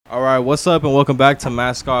All right, what's up and welcome back to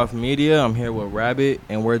Mask Off Media. I'm here with Rabbit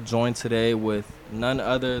and we're joined today with none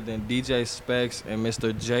other than DJ Specs and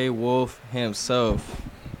Mr. Wxlf himself.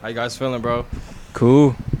 How you guys feeling, bro?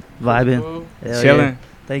 Cool. Vibing. Cool. Chilling. Yeah.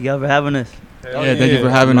 Thank y'all for having us. Thank you for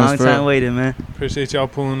having us. Long time waiting, man. Appreciate y'all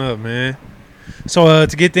pulling up, man. So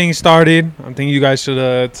to get things started, I think you guys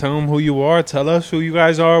should tell them who you are. Tell us who you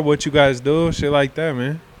guys are, what you guys do, shit like that,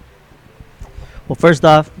 man. Well, first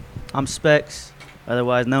off, I'm Specs,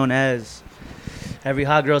 otherwise known as every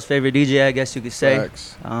hot girl's favorite DJ, I guess you could say.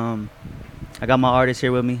 I got my artist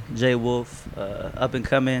here with me, Wxlf, up and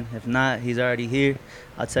coming. If not, he's already here.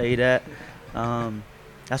 I'll tell you that.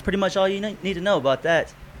 That's pretty much all you need to know about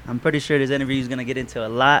that. I'm pretty sure this interview is going to get into a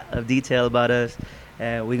lot of detail about us,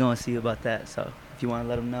 and we're going to see about that. So if you want to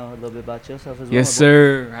let them know a little bit about yourself as well. Yes,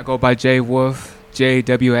 sir. I go by Wxlf,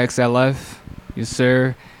 Wxlf. Yes,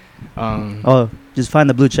 sir. Just find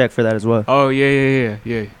the blue check for that as well. Oh, yeah.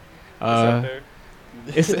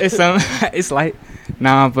 It's light.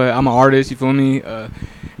 Nah, but I'm an artist, you feel me?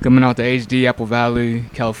 Coming out the HD, Apple Valley,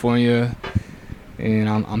 California. And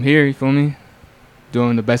I'm here, you feel me?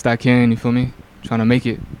 Doing the best I can, you feel me? Trying to make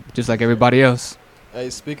it just like everybody else. Hey,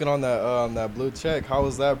 speaking on that blue check, how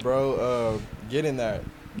was that, bro? Getting that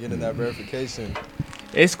verification.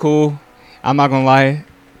 It's cool. I'm not gonna lie.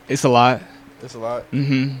 It's a lot. It's a lot.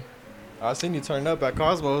 Mm-hmm. I seen you turn up at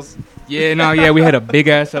Cosmos. Yeah, we had a big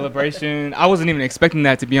ass celebration. I wasn't even expecting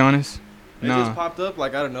that, to be honest. It just popped up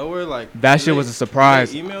like out of nowhere, like that shit was a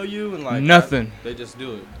surprise. They email you and like nothing. They just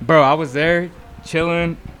do it. Bro, I was there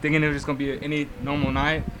chilling, thinking it was just gonna be any normal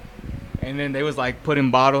night, and then they was like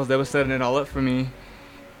putting bottles. They was setting it all up for me,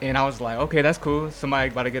 and I was like, okay, that's cool.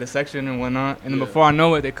 Somebody about to get a section and whatnot. And then before I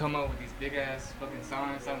know it, they come up with these big ass fucking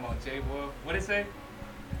signs talking about Wxlf. What did it say?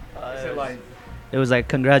 It was like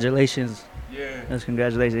congratulations. Yeah. It was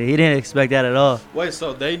congratulations. He didn't expect that at all. Wait,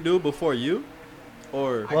 so they do before you,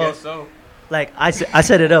 or I guess so. Like I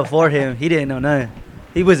set it up for him. He didn't know nothing.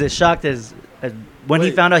 He was as shocked as when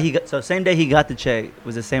he found out so same day he got the check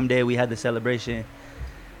was the same day we had the celebration.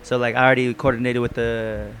 So like I already coordinated with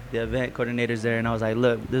the event coordinators there, and I was like,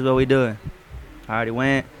 look, this is what we doing. I already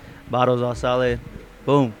went, bottles all solid,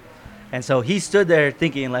 boom. And so he stood there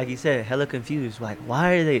thinking, like he said, hella confused. Like,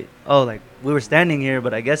 why are they? Oh, like we were standing here,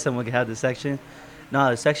 but I guess someone could have the section. No,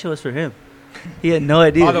 the section was for him. He had no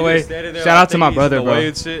idea. By the way, shout out to my brother, bro.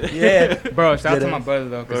 Yeah, bro, shout out to my brother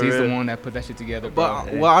though, because he's the one that put that shit together. Bro.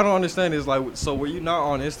 But what I don't understand is like, so were you not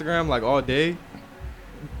on Instagram like all day?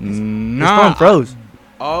 His phone froze.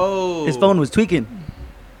 Oh, his phone was tweaking.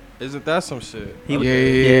 Isn't that some shit?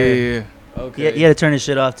 Yeah. Okay. He had to turn his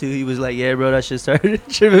shit off too. He was like, "Yeah, bro, that shit started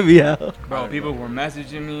tripping me out." Bro, people were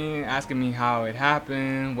messaging me, asking me how it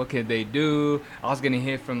happened, what could they do. I was getting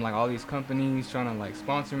hit from like all these companies trying to like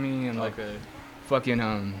sponsor me and like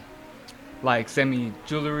fucking like send me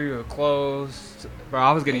jewelry or clothes. Bro,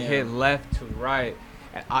 I was getting hit left to right,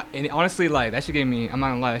 and honestly, like that shit gave me. I'm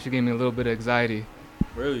not gonna lie, that shit gave me a little bit of anxiety.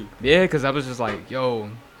 Really? Yeah, cause I was just like, yo.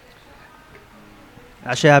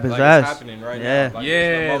 That shit happens like fast. It's happening right now. Like,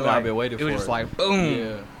 like, I've been waiting for. It was just like boom.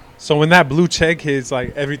 Yeah. So when that blue check hits,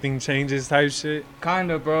 like everything changes type shit?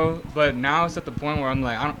 Kinda, bro. But now it's at the point where I'm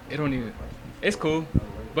like, it's cool.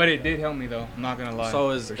 But it did help me though, I'm not gonna lie. So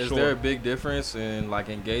is there a big difference in like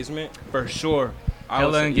engagement? For sure.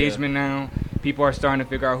 Hella engagement now. People are starting to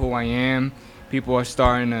figure out who I am. People are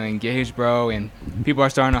starting to engage, bro, and people are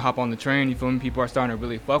starting to hop on the train, you feel me? People are starting to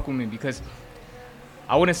really fuck with me because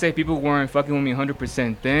I wouldn't say people weren't fucking with me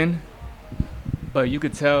 100% then, but you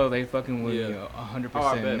could tell they fucking with me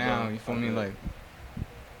 100% now, you feel me? Like,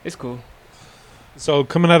 it's cool. So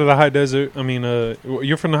coming out of the high desert, I mean,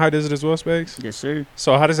 you're from the high desert as well, Specs? Yes, sir.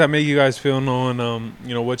 So how does that make you guys feel knowing,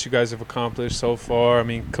 what you guys have accomplished so far? I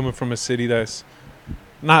mean, coming from a city that's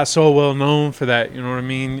not so well known for that, you know what I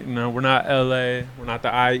mean? You know, we're not LA, we're not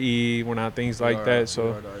the IE, we're not things like that.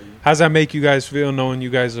 So how does that make you guys feel knowing you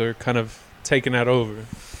guys are kind of taking that over?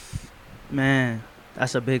 Man,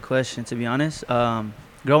 that's a big question, to be honest.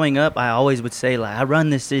 Growing up, I always would say, like, I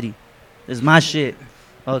run this city. It's my shit.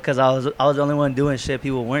 Because I was the only one doing shit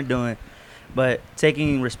people weren't doing. But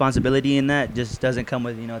taking responsibility in that just doesn't come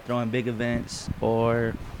with, throwing big events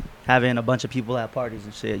or having a bunch of people at parties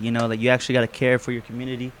and shit. Like, you actually got to care for your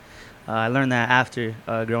community. I learned that after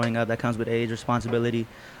growing up. That comes with age, responsibility.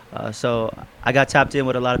 So I got tapped in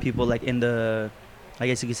with a lot of people, like, I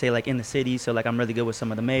guess you could say, like, in the city. So, like, I'm really good with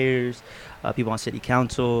some of the mayors, people on city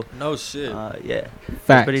council. No shit. Yeah. Facts.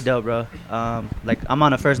 It's pretty dope, bro. Like, I'm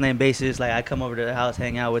on a first-name basis. Like, I come over to the house,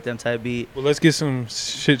 hang out with them type beat. Well, let's get some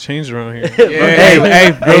shit changed around here. Hey,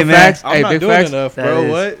 big man. facts. I'm not big doing facts. enough, That bro.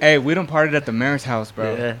 is- What? Hey, we done partied at the mayor's house,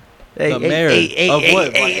 bro. Yeah. The mayor of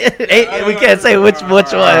what? We can't say which one.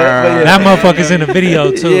 But yeah. That motherfucker's in the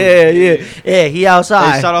video too. Yeah. He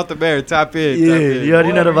outside. Hey, shout out the mayor. Tap in. Yeah, Tap in. you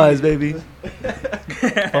already know the vibes, baby.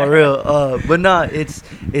 For real. But no,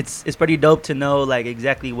 it's pretty dope to know like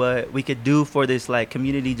exactly what we could do for this like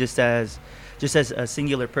community, just as a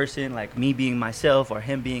singular person, like me being myself or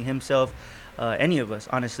him being himself. Any of us,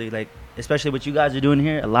 honestly, like especially what you guys are doing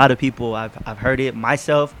here. A lot of people I've heard it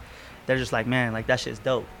myself. They're just like, man, like that shit's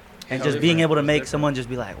dope. And just being able to make someone just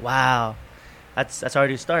be like, wow, that's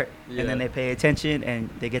already a start. Yeah. And then they pay attention and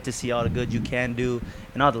they get to see all the good you can do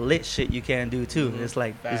and all the lit shit you can do too. Mm-hmm. It's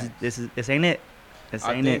like this ain't it.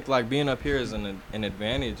 I think like being up here is an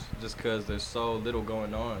advantage just because there's so little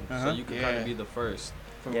going on. So you can kind of be the first.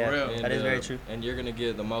 For real. And, that is very true. And you're gonna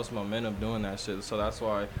get the most momentum doing that shit. So that's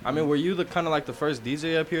why. I mean, were you the kind of like the first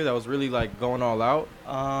DJ up here that was really like going all out,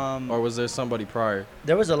 or was there somebody prior?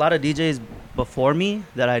 There was a lot of DJs before me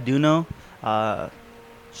that I do know.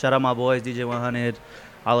 Shout out my boys, DJ 100,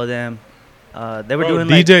 all of them. They were doing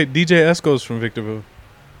DJ Esco's from Victorville.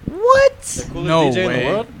 What? The coolest No DJ way. in the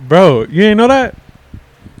world? Bro, you ain't know that?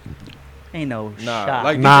 Ain't no Nah, shot.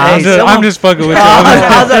 like I'm just fucking with you.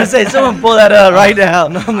 I was about to say, someone pull that up right now.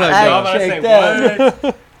 No, I'm like, I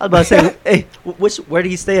was about to say, hey, where did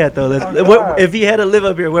he stay at though? If he had to live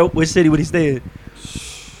up here, which city would he stay in?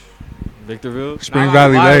 Victorville, Spring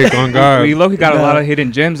Valley Lake on guard. We low-key got a lot of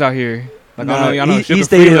hidden gems out here. Like, y'all know he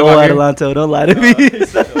stayed in Old Adelanto. Don't lie to me.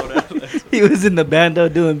 He was in the bando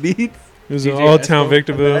doing beats. It was in Old Town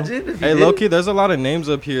Victorville. Hey, low-key, there's a lot of names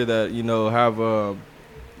up here that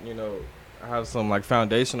have some like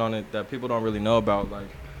foundation on it that people don't really know about. Like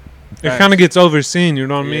it kind of gets overseen. You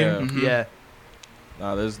know what I mean? Yeah. Mm-hmm. Yeah.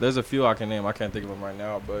 Nah, there's a few I can name. I can't think of them right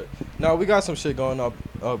now, but no, we got some shit going up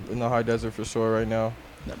in the high desert for sure right now.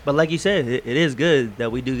 But like you said, it is good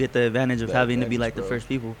that we do get the advantage of having to be like the first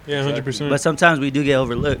people. Yeah, 100%. But sometimes we do get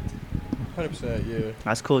overlooked. 100%, yeah.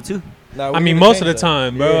 That's cool too. Nah, I mean, most of the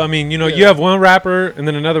time, bro. Yeah. I mean, you have one rapper and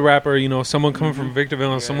then another rapper. Someone coming from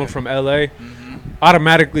Victorville and someone from LA.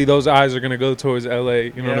 Automatically, those eyes are gonna go towards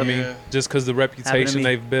LA. You know what I mean? Yeah. Just because the reputation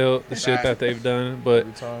they've built, the shit that they've done.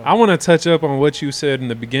 But I want to touch up on what you said in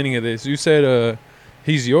the beginning of this. You said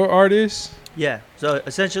he's your artist. Yeah. So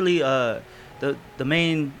essentially, the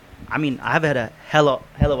main. I mean, I've had a hell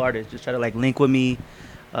of artists just try to like link with me.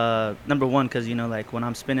 Number one, because like when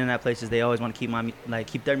I'm spinning at places, they always want to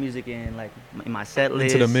keep their music in my set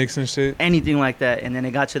list, into the mix and shit, anything like that. And then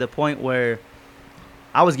it got to the point where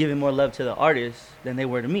I was giving more love to the artists than they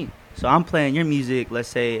were to me. So I'm playing your music. Let's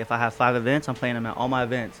say if I have 5 events, I'm playing them at all my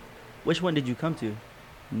events. Which one did you come to?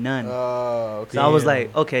 None. Okay. So I was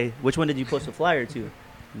like, okay, which one did you post a flyer to?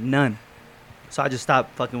 None. So I just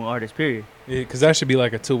stopped fucking with artists, period. Yeah, because that should be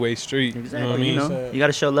like a two-way street. Exactly. You know what I mean? You got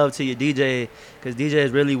to show love to your DJ, because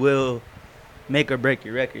DJs really will make or break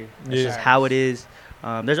your record. That's just how it is.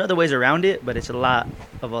 There's other ways around it, but it's a lot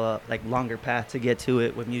of a longer path to get to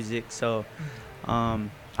it with music. So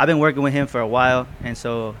I've been working with him for a while, and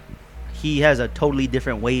so he has a totally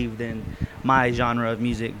different wave than my genre of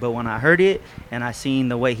music. But when I heard it and I seen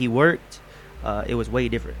the way he worked, it was way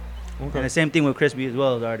different. Okay. And the same thing with Crispy as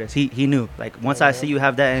well as artist. He knew, like, once I see you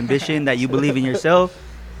have that ambition, that you believe in yourself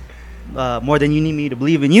more than you need me to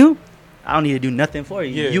believe in you, I don't need to do nothing for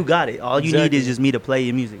you. You got it. All you need is just me to play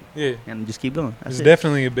your music. Yeah. And just keep going. That's it's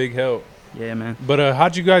definitely a big help. Yeah, man. But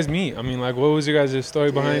how'd you guys meet? I mean, like, what was your guess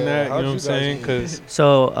story behind that? You know what I'm saying? Cause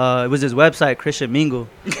so it was this website, Christian Mingle.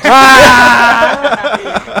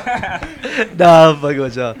 Nah, I'm fucking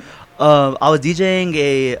with y'all. I was DJing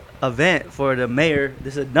a event for the mayor.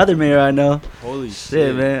 This is another mayor I know. Holy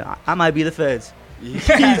shit, man! I might be the feds. He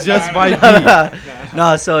just might be.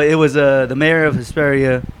 No, so it was the mayor of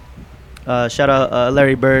Hesperia. Shout out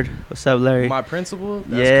Larry Bird. What's up, Larry? My principal?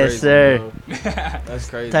 That's yes, crazy, sir. Bro. That's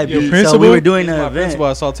crazy. Type Your beat. principal? So we were doing He's an my event. principal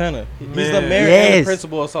at Sultana. He's the mayor and the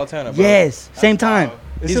principal of Sultana, bro. Yes, same time.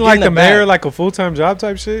 Isn't like the mayor like a full-time job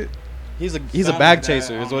type shit? He's a bag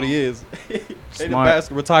chaser is what he is.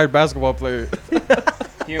 Smart. Retired basketball player.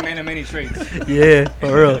 He a man of many traits. Yeah,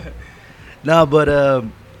 for real. No, but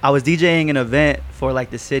I was DJing an event for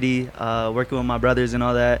like the city, working with my brothers and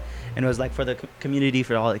all that, and it was like for the community,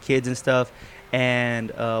 for all the kids and stuff.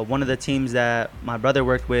 And one of the teams that my brother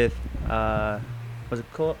worked with, was it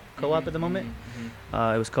co-op at the moment?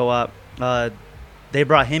 Mm-hmm. It was co-op. They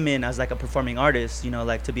brought him in as like a performing artist,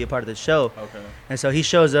 like to be a part of the show. Okay. And so he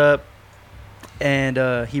shows up,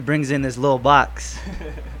 and he brings in this little box.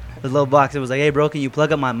 This little box. It was like, hey, bro, can you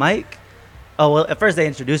plug up my mic? Oh, well, at first they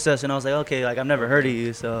introduced us, and I was like, okay, like I've never heard of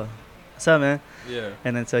you, so what's up, man? Yeah.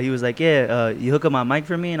 And then so he was like, yeah, you hook up my mic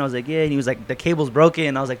for me? And I was like, yeah. And he was like, the cable's broken.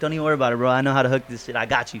 And I was like, don't even worry about it, bro. I know how to hook this shit. I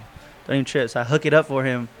got you. Don't even trip. So I hook it up for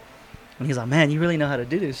him. And he's like, man, you really know how to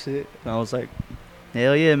do this shit. And I was like,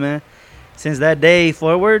 hell yeah, man. Since that day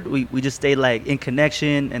forward, we just stayed like in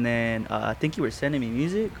connection. And then I think you were sending me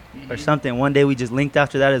music or something. One day we just linked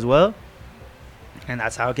after that as well. And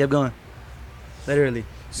that's how it kept going. Literally.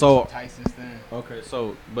 So, Tyson's thing. okay,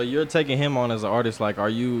 so, but you're taking him on as an artist. Like, what are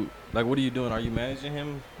you doing? Are you managing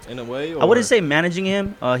him in a way? Or? I wouldn't say managing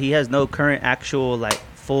him. He has no current actual like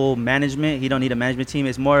full management. He don't need a management team.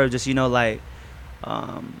 It's more of just, like,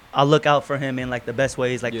 I'll look out for him in like the best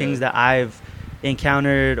ways, like things that I've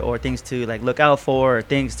encountered or things to like look out for or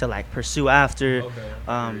things to like pursue after.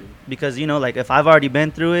 Okay. Because, like if I've already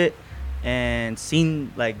been through it and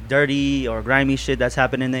seen like dirty or grimy shit that's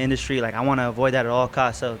happened in the industry, like I want to avoid that at all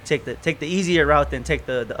costs. So take the easier route than take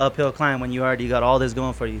the uphill climb when you already got all this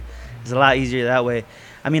going for you. It's a lot easier that way.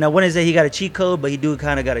 I mean, I wouldn't say he got a cheat code, but he do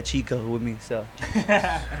kind of got a cheat code with me. So,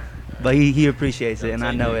 but he appreciates it, and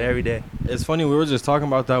I know it every day. It's funny. We were just talking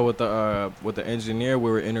about that with the engineer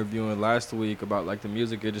we were interviewing last week about like the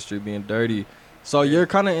music industry being dirty. So you're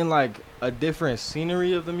kind of in like a different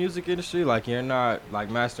scenery of the music industry. Like you're not like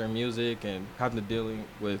mastering music and having to dealing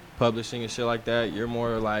with publishing and shit like that. You're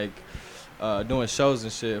more like doing shows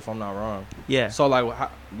and shit, if I'm not wrong. Yeah. So like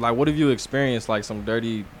what have you experienced, like some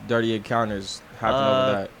dirty encounters happening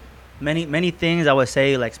over that? Many things I would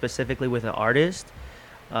say, like specifically with an artist,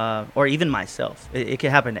 or even myself. It can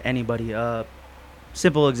happen to anybody.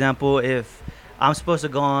 Simple example: if I'm supposed to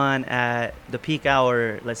go on at the peak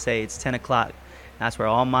hour, let's say it's 10 o'clock. That's where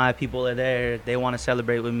all my people are there. They want to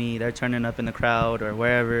celebrate with me. They're turning up in the crowd or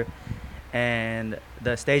wherever. And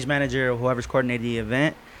the stage manager or whoever's coordinating the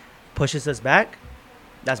event pushes us back.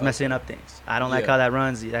 That's messing up things. I don't like how that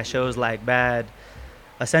runs. That shows like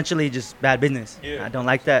essentially just bad business. I don't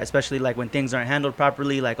like that, especially like when things aren't handled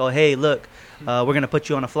properly. Like, oh, hey, look, we're going to put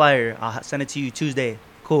you on a flyer. I'll send it to you Tuesday.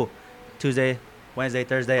 Cool. Tuesday, Wednesday,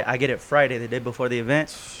 Thursday. I get it Friday, the day before the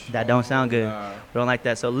event. That don't sound good. We don't like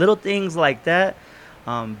that. So little things like that,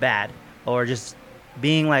 bad. Or just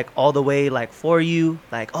being like all the way like for you,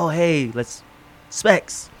 like, oh, hey, let's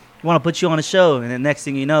specs. We want to put you on a show. And then next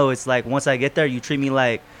thing you know, it's like once I get there, you treat me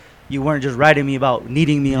like you weren't just writing me about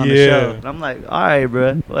needing me on the show. And I'm like, all right,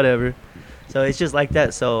 bro, whatever. So it's just like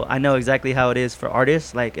that. So I know exactly how it is for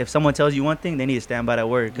artists. Like if someone tells you one thing, they need to stand by that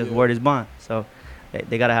word because word is bond. So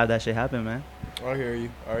they got to have that shit happen, man. I hear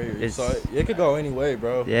you. So it could go any way,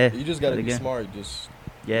 bro. Yeah. You just got to be smart.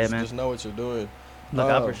 Man. Just know what you're doing. Look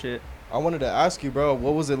out for shit. I wanted to ask you, bro,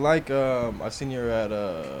 what was it like? I seen you at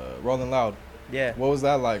Rolling Loud. Yeah. What was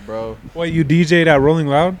that like, bro? Wait, you DJ'd at Rolling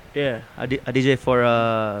Loud? Yeah. I DJ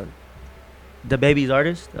for the Baby's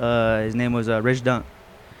artist. His name was Rich Dunk.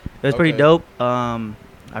 It was pretty dope. I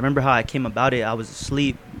remember how I came about it. I was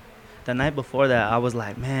asleep. The night before that, I was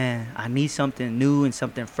like, man, I need something new and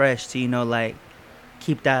something fresh to, like,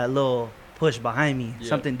 keep that little push behind me. Yeah.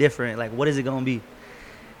 Something different. Like, what is it going to be?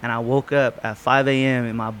 And I woke up at 5 a.m.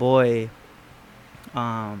 and my boy,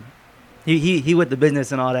 he with the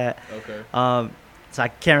business and all that. Okay. So I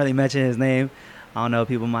can't really mention his name. I don't know.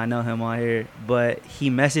 People might know him on here. But he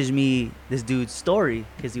messaged me this dude's story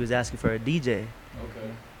because he was asking for a DJ.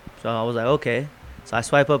 Okay. So I was like, okay. So I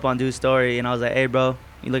swipe up on dude's story and I was like, hey, bro,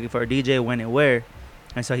 you looking for a DJ, when and where?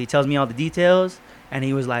 And so he tells me all the details. And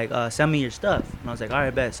he was like, send me your stuff. And I was like, all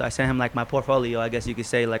right, bet. So I sent him, like, my portfolio, I guess you could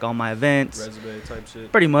say, like, all my events. Resume type shit.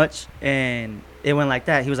 Pretty much. And it went like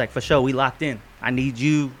that. He was like, for sure, we locked in. I need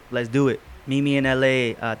you. Let's do it. Meet me in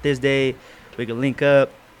L.A. This day. We could link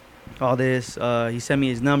up. All this. He sent me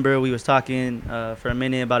his number. We was talking for a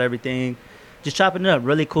minute about everything. Just chopping it up.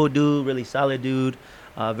 Really cool dude. Really solid dude.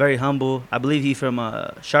 Very humble. I believe he's from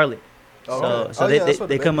Charlotte. So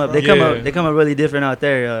they come up really different out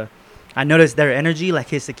there. I noticed their energy, like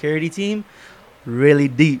his security team, really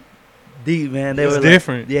deep, man. They were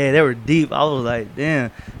different. Yeah, they were deep. I was like,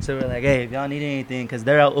 damn. So we're like, hey, if y'all need anything, because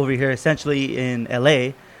they're out over here essentially in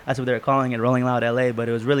L.A. That's what they're calling it, Rolling Loud L.A. But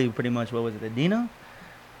it was really pretty much, what was it, the Dino?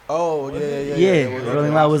 Oh, yeah.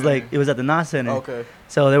 Rolling Loud was like, it was at the NOS Center. Okay.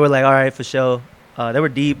 So they were like, all right, for sure. They were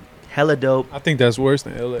deep, hella dope. I think that's worse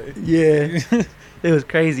than L.A. Yeah. It was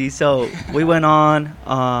crazy. So we went on.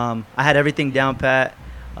 I had everything down pat.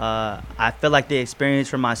 I felt like the experience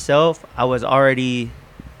for myself, I was already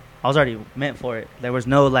meant for it. There was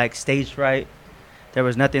no like stage fright. There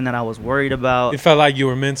was nothing that I was worried about. It felt like you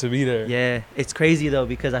were meant to be there. Yeah. It's crazy though,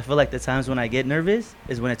 because I feel like the times when I get nervous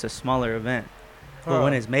is when it's a smaller event. But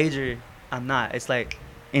when it's major, I'm not. It's like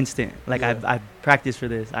instant. Like I've practiced for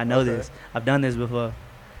this. I know this. I've done this before.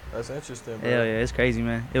 That's interesting, bro. Hell yeah, it's crazy,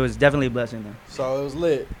 man. It was definitely a blessing, though. So it was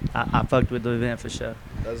lit. I fucked with the event for sure.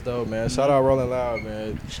 That's dope, man. Shout out Rolling Loud,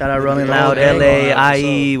 man. Shout out Really Rolling good Loud, gang LA, on that,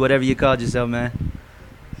 IE, whatever you called yourself, man.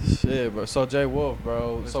 Shit, bro. So Jay Wolf,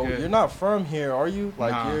 bro. What's So good? you're not from here, are you?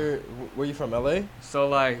 Like Nah. were you from LA? So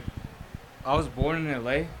like, I was born in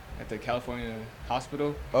LA at the California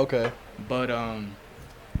hospital, Okay. but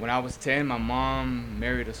when I was 10, my mom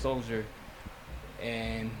married a soldier,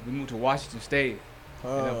 and we moved to Washington State.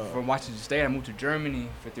 And then from Washington State, I moved to Germany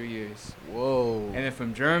for 3 years. Whoa. And then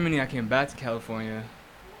from Germany, I came back to California.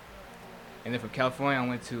 And then from California, I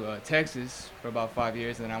went to Texas for about 5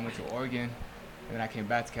 years, and then I went to Oregon, and then I came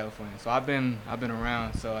back to California. So I've been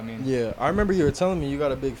around. So I mean, Yeah, I remember you were telling me you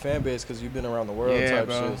got a big fan base because you've been around the world yeah, type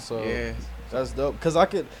bro. shit. So Yeah. that's dope. Cause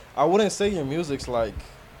I wouldn't say your music's like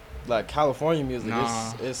California music.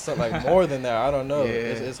 Nah. It's something like more than that. I don't know. Yeah.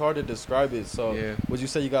 It's hard to describe it. So Yeah. would you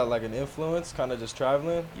say you got like an influence, kind of just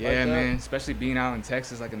traveling? Yeah, like that? man. Especially being out in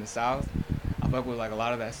Texas, like in the South. I fuck with like a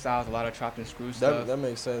lot of that South, a lot of chopped and screw stuff. That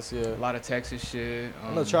makes sense. Yeah. A lot of Texas shit.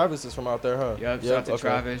 I know Travis is from out there, huh? Yep. Shout out to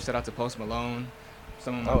Travis. Shout out to Post Malone.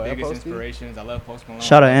 Some of my Oh, and biggest Posty? inspirations. I love Post Malone.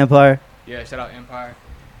 Shout out Empire. Yeah. Shout out Empire.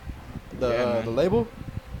 The Yeah, man. the label.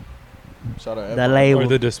 Shout out. The Empire. label. Or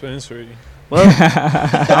the dispensary. Well,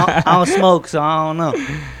 I don't smoke, so I don't know.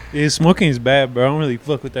 Yeah, smoking is bad, bro. I don't really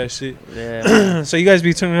fuck with that shit. Yeah. So you guys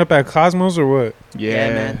be turning up at Cosmos or what? Yeah,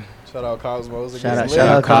 man. Shout out Cosmos. It Shout out, gets shout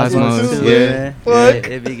lit. out Cosmos. Cosmos, too, yeah. man. Fuck. Yeah,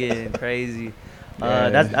 it be getting crazy. Yeah.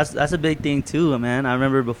 That's a big thing too, man. I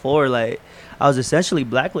remember before, like, I was essentially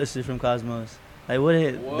blacklisted from Cosmos. Like, they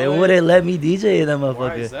What? wouldn't let me DJ in that Why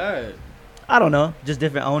motherfucker. is that? I don't know, just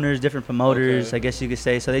different owners, different promoters, Okay. I guess you could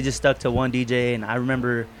say. So they just stuck to one DJ, and I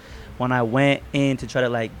remember when I went in to try to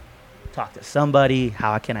like talk to somebody,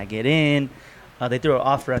 how can I get in? They threw an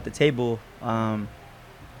offer at the table.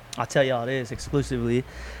 I'll tell y'all this exclusively.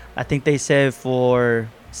 I think they said from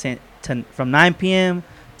 9 p.m.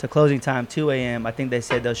 to closing time 2 a.m. I think they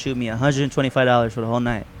said they'll shoot me $125 for the whole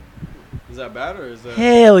night. Is that bad or is that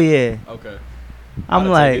Hell yeah! okay? I'm I'll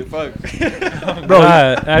like, take it, fuck. bro,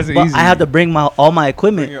 God, that's but easy. I have to bring all my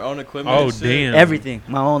equipment. Bring your own equipment. Oh, and shit. damn. Everything,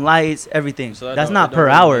 my own lights, everything. So that That's don't- not it per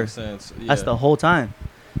don't really hour. make sense. That's Yeah. the whole time.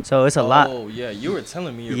 So it's a lot. Oh yeah, you were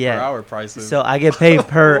telling me your Yeah. per hour prices. So I get paid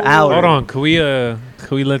per hour. Hold on, can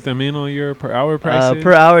we let them in on your per hour prices?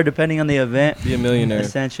 Per hour, depending on the event. Be a millionaire.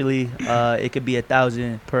 Essentially, it could be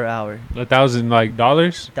 $1,000 per hour. $1,000 like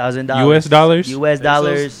dollars? $1,000 US dollars? US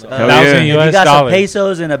dollars. Pesos? Hell $1,000 yeah. If you US got some dollars.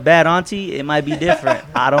 pesos and a bad auntie, it might be different.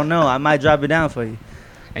 I don't know. I might drop it down for you.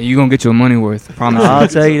 And you gonna get your money worth. I promise. I'll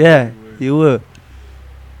tell you that. You will.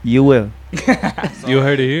 You will. So, You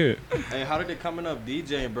heard it here. Hey, how did it coming up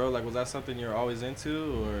DJing, bro? Like, was that something you're always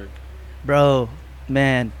into, or? Bro,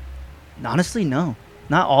 man, honestly, no.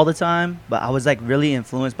 Not all the time, but I was like really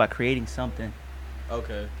influenced by creating something.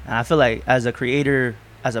 Okay. And I feel like as a creator,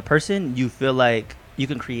 as a person, you feel like you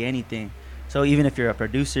can create anything. So even if you're a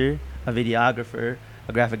producer, a videographer,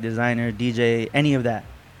 a graphic designer, DJ, any of that,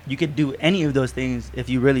 you could do any of those things if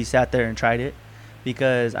you really sat there and tried it.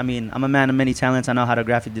 Because, I mean, I'm a man of many talents. I know how to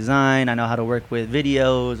graphic design. I know how to work with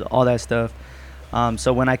videos, all that stuff.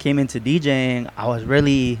 So when I came into DJing, I was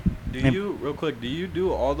really... Do you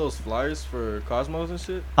do all those flyers for Cosmos and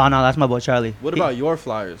shit? Oh, no, that's my boy Charlie. What about your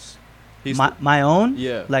flyers? My own?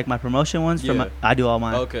 Yeah. Like my promotion ones? Yeah. I do all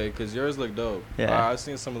mine. Okay, because yours look dope. Yeah. I've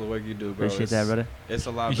seen some of the work you do, bro. Appreciate that, brother. It's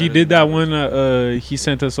a lot He better did than that average. one. He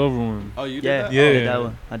sent us over one. Oh, you did Yeah, that? Yeah. I Oh, did that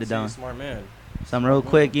one. I did see, that you one. smart man. Something real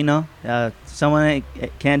quick, you know. Someone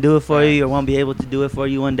can't do it for you or won't be able to do it for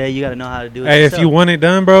you one day. You got to know how to do it Hey, yourself. if you want it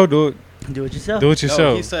done, bro, do it. Do it yourself. Do it No,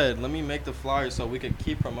 yourself. he said, let me make the flyer so we could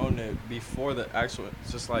keep promoting it before the actual.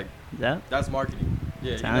 It's just like, Yeah. that's marketing.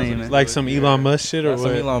 Yeah, he Telling knows you, what man. he's Like doing. some Yeah. Elon Musk shit or That's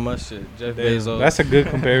some what? Elon Musk shit. Jeff Damn, Bezos. that's a good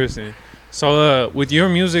comparison. So, with your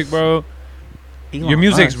music, bro, Elon your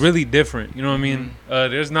music's Musk. really different. You know what I mean?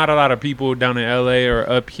 There's not a lot of people down in LA or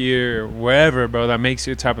up here or wherever, bro, that makes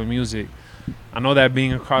your type of music. I know that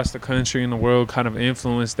being across the country and the world kind of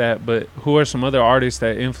influenced that, but who are some other artists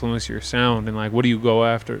that influence your sound, and like, what do you go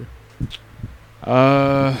after?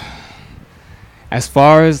 As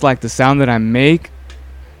far as like the sound that I make,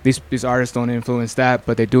 these artists don't influence that,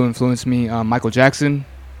 but they do influence me. Michael Jackson,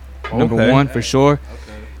 number Okay. one for sure. Okay.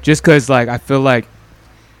 Just cause like I feel like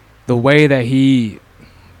the way that he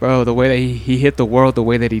hit the world, the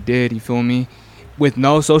way that he did, you feel me? With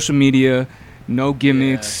no social media, no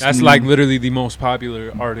gimmicks. That's like literally the most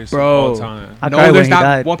popular artist Bro. of all time. I No, cried when there's he not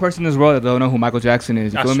died. one person in this world that don't know who Michael Jackson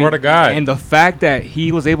is. You I feel swear me? to God. And the fact that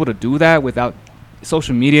he was able to do that without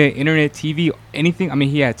social media, internet, TV, anything. I mean,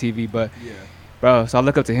 he had TV, but Yeah. bro, so I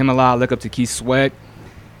look up to him a lot. I look up to Keith Sweat,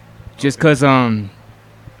 just Okay. cause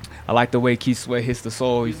I like the way Keith Sweat hits the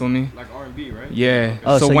soul. You feel me? Like R&B, right? Yeah.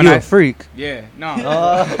 Oh, so when you a freak? Yeah. No.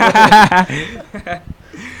 Oh.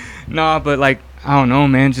 No, but like I don't know,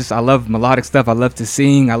 man. Just I love melodic stuff. I love to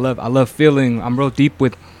sing. I love feeling. I'm real deep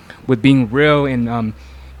with being real and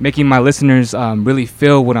making my listeners really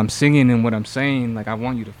feel what I'm singing and what I'm saying. Like I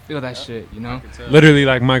want you to feel that shit, you know? Literally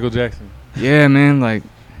like Michael Jackson. Yeah, man. Like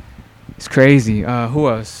it's crazy. Who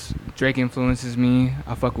else? Drake influences me.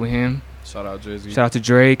 I fuck with him. Shout out Jersey. Shout out to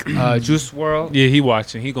Drake. Juice WRLD. Yeah, he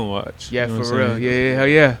watching. He gonna watch. Yeah, You know for what I'm real. saying? Yeah, hell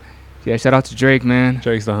yeah. Yeah, shout out to Drake, man.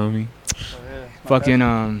 Drake's the homie.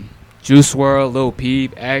 Fucking Juice WRLD, Lil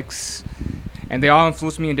Peep, X, and they all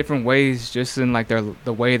influenced me in different ways, just in like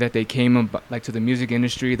the way that they came like to the music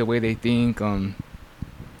industry, the way they think.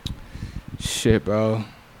 Shit, bro.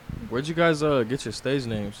 Where'd you guys get your stage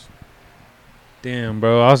names? Damn,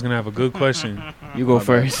 bro. I was gonna have a good question. You go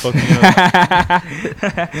first. Fuck me up.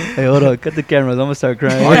 Hey, hold on. Cut the cameras. I'm gonna start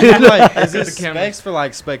crying. Are you like, is The this camera. specs for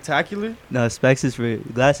like spectacular? No, specs is for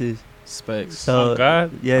glasses. Specs. So Oh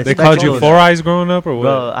God. yeah, They specs called you was- Four Eyes growing up or what?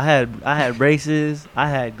 Bro, I had braces. I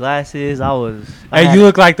had glasses. I Hey, had you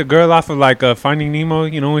look like the girl off of like Finding Nemo.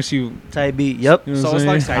 You know when she. You type beat. Yep. know So what it's I'm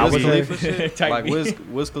like saying? some Wiz was Khalifa there. shit. Type Like beat.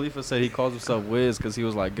 Wiz Khalifa said he calls himself Wiz because he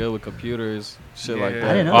was like good with computers, shit like Yeah. that.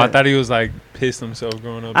 I didn't know Oh, I that. thought he was like pissed himself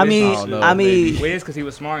growing up. I mean, Oh, no, I mean, maybe. Wiz, because he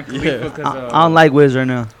was smart, and Yeah. Khalifa, because I don't like Wiz right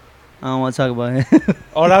now. I don't want to talk about him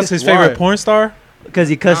Oh, that's his Why? favorite porn star. because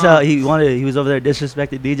he cussed Nah. out. He was over there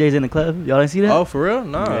disrespecting DJs in the club. Y'all didn't see that? Oh, for real?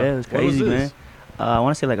 Nah. Yeah, it was What crazy, this? man. I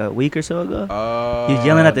want to say like a week or so ago. He He was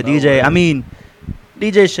yelling at the DJ. I mean,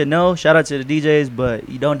 DJs should know. Shout out to the DJs, but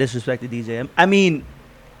you don't disrespect the DJ. I mean,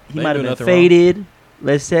 he They might do have been nothing wrong. faded,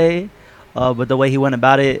 let's say, but the way he went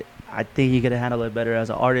about it, I think he could have handled it better as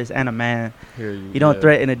an artist and a man. You don't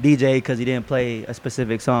threaten a DJ because he didn't play a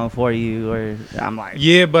specific song for you, or I'm like,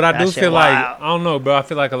 Yeah, but I That do shit feel like wild. I don't know, bro. I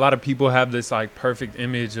feel like a lot of people have this like perfect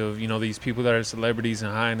image of these people that are celebrities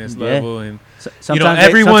and high in this Yeah. level, and sometimes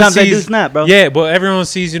everyone sometimes they do sees- snap, bro. yeah, but everyone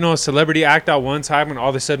sees a celebrity act out one time, and all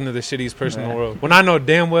of a sudden they're the shittiest person in the Yeah. world. When I know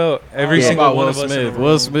damn well every Yeah. single about one Will of us. in the Smith. room-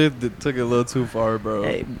 Will Smith took it a little too far, bro.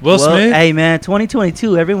 Hey, Will Smith? Hey man,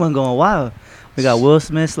 2022, everyone going wild. We got Will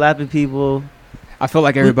Smith slapping people. I feel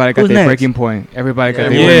like everybody got who's their next? breaking point. Everybody got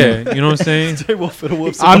Yeah. their Yeah, you know what I'm saying. Jay Wolf finna whoop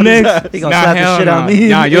I'm somebody's next. ass. He gonna slap the hell shit nah. out me.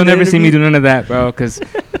 Nah, in you'll the never see me interview. do none of that, bro. Because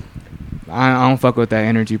I don't fuck with that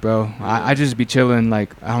energy, bro. I just be chilling.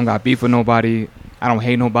 Like I don't got beef with nobody. I don't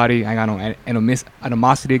hate nobody. I got no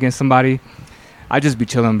animosity against somebody. I just be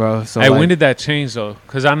chilling, bro. So Hey, like, when did that change though?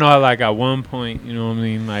 Because I know like at one point, you know what I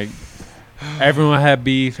mean, like everyone had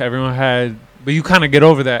beef, everyone had, but you kind of get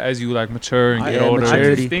over that as you like mature and I get am older. I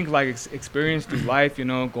maturity. just think like experience through life,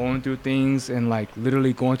 going through things and like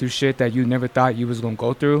literally going through shit that you never thought you was gonna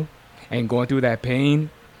go through, and going through that pain,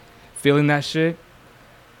 feeling that shit.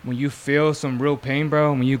 When you feel some real pain,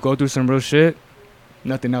 bro, when you go through some real shit,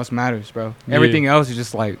 nothing else matters, bro. Yeah. Everything else is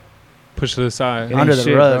just like Push to the side, it ain't Under the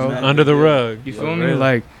shit, rug, bro. man. under the rug. You Yeah, feel me? really.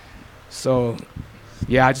 Like, so,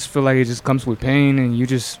 yeah, I just feel like it just comes with pain, and you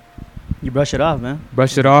just You brush it off, man.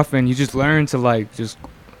 brush it off, and you just learn to like just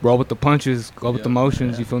roll with the punches, go with the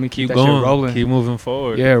motions. You feel me? keep that going, shit rolling. keep moving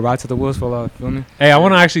forward. Yeah, ride till the wheels fall off. Feel me? Hey, I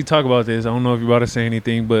want to actually talk about this. I don't know if you're about to say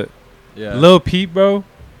anything, but Yeah. Lil Peep, bro,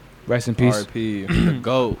 Rest in peace. R.I.P. The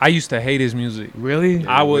GOAT. I used to hate his music. Really?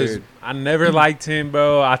 Yeah. weird. I never liked him,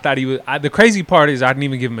 bro. I thought he was. The crazy part is I didn't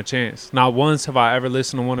even give him a chance. Not once have I ever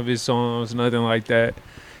listened to one of his songs, nothing like that.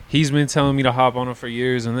 He's been telling me to hop on him for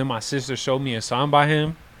years, and then my sister showed me a song by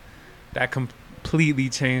him that completely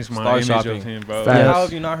changed my Star image Shopping. of him, bro. Facts. Yeah, how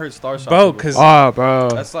have you not heard Star Shopping? Bro, 'cause- Oh, bro.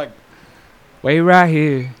 that's like Wait right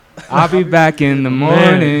here. I'll be back in the Man,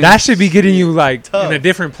 morning. that should be getting you like Tough. in a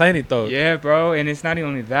different planet, though. Yeah, bro. And it's not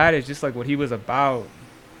only that. It's just like what he was about.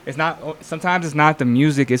 It's not. Sometimes it's not the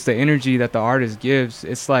music. It's the energy that the artist gives.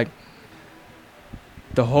 It's like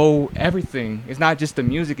the whole everything. It's not just the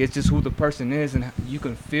music. It's just who the person is, and you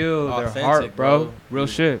can feel their Authentic, heart, bro. bro. Real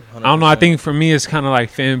shit. I don't know. I 100%. think for me, it's kind of like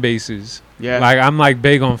fan bases. Yeah. Like I'm like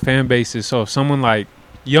big on fan bases. So if someone like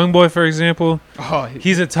YoungBoy, for example, oh,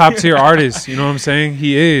 he's a top tier artist. You know what I'm saying?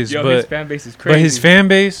 He is, yo, but his fan base is crazy. But his fan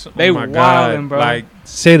base, They oh my god, wildin', bro. like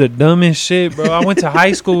say the dumbest shit, bro. I went to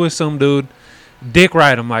high school with some dude, dick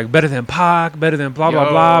ride him like better than Pac, better than blah blah Yo,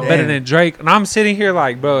 blah, better damn. than Drake, and I'm sitting here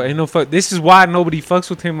like, bro, ain't no fuck. This is why nobody fucks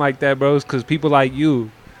with him like that, bro. It's because people like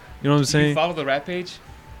you. You know what I'm Do you saying? follow the rap page?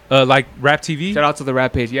 Like Rap TV. Shout out to the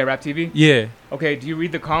rap page. Yeah, Rap TV. Yeah, Okay, do you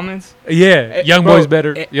read the comments? yeah. Young bro, boy's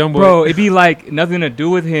better. Young boy. Bro, it'd be like nothing to do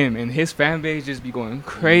with him, and his fan base just be going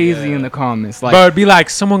crazy Yeah. in the comments. Like, Bro, it'd be like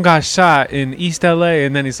someone got shot in East LA,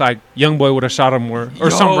 and then it's like Young Boy would have shot him more,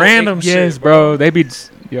 or some yo, random yes, shit, bro. They be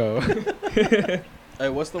yo. Hey,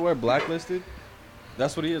 what's the word? Blacklisted?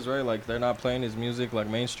 That's what he is, right? Like they're not playing his music, like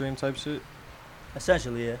mainstream type shit.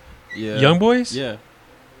 Essentially, yeah. Yeah. Young Boys? Yeah.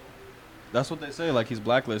 That's what they say. Like he's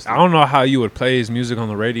blacklisted. I don't know how you would play his music on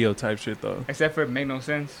the radio type shit though. Except for it make no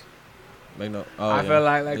sense. Make no. I feel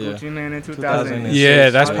like Gucci Man in 2000. Yeah,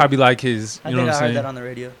 that's probably like his. I You know think what I I'm heard that saying? on the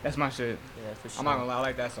radio. That's my shit. Yeah, for sure. I'm not gonna lie, I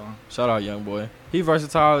like that song. Shout out Young Boy. He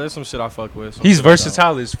versatile. There's some shit I fuck with. some He's shit I don't.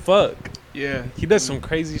 versatile as fuck. Yeah. He does some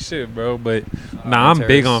crazy shit, bro. But nah, I'm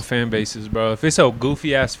big on fan bases, bro. If it's a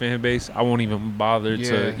goofy ass fan base, I won't even bother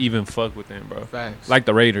to even fuck with them, bro. Facts. Like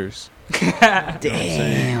the Raiders.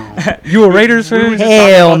 Damn. You a Raiders fan?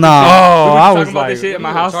 Hell no. Oh, I talking was about like, this shit at my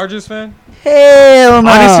You a house. Chargers fan? Hell no.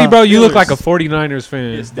 honestly, bro, you look Steelers. like a 49ers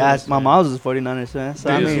fan. Yes. That's my mom's a 49ers fan. So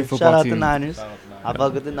I Steelers mean, football shout out team. the Niners. I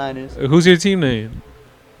fuck with the Niners. Who's your team name?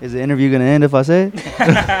 Is the interview gonna end if I say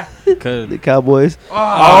it? Could. The Cowboys.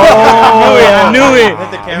 I knew it.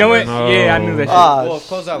 Hit the You know what? camera. Yeah, I knew that shit. Ah, Well,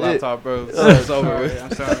 close that shit. laptop, bro. It's over. Sorry,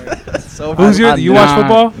 I'm sorry. It's over. Who's your? You watch Nah,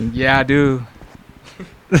 football? Yeah, I do.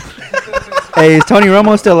 Hey, is Tony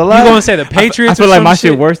Romo still You alive? gonna say the Patriots? I feel or like some my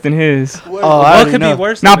shit worse than his. Oh, I What already could know. be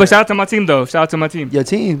worse? Nah, than but that? shout out to my team though. Shout out to my team. Your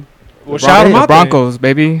team. Well, shout them The out there. Broncos,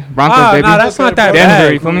 baby. Broncos, baby. Nah, that's not that Denver,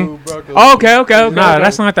 bad. you feel me? Broncos. Oh, okay. Nah,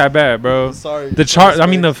 that's not that bad, bro. Sorry. The chart. I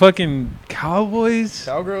mean, the fucking Cowboys.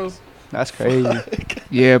 Cowgirls. That's crazy.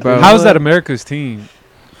 Yeah, bro. How's that America's team?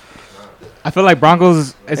 I feel like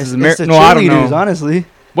Broncos It's is the America. No, I don't cheerleaders, know. honestly.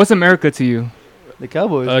 What's America to you? The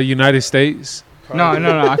Cowboys. United States. No.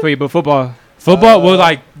 I feel you, but football. Football. Well,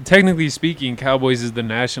 like technically speaking, Cowboys is the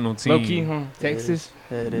national team. Low key, huh? Texas.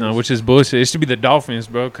 Yeah, it No, is. which is bullshit. It should be the Dolphins,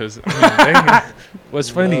 bro. Cause I mean, what's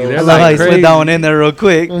funny? No. They're I love how like you slid crazy. that one in there real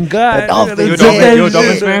quick. Oh, God, The Dolphins. You a Yeah, Dolphins, you a shit.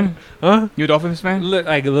 Dolphins fan? Huh? You a Dolphins fan? Look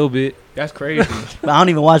like a little bit. That's crazy. But I don't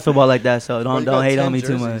even watch football like that, so Bro, you don't got hate 10 on me too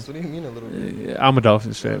jerseys. much. What do you mean a little bit? Yeah, I'm a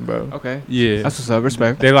Dolphins fan, bro. Okay. Yeah, That's what's up.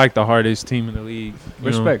 Respect. they like the hardest team in the league.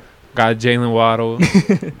 You know, Respect. got Jalen Waddle.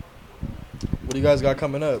 What do you guys got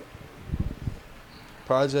coming up?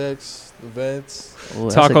 Projects, events. Ooh,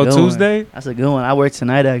 that's Taco a good Tuesday. One. That's a good one. I work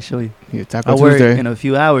tonight, actually. Yeah, Taco I work Tuesday. in a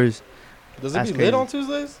few hours. Does it That's be crazy. lit on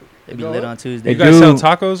Tuesdays? It be Go lit up? on Tuesday. You They guys sell do.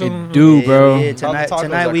 tacos They on? do, Yeah, bro. Yeah, tonight, Tacos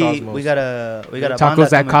tonight at we Cosmos. got a Bonda Tacos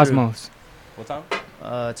at coming Cosmos. What time?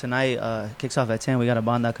 through. Tonight kicks off at 10. We got a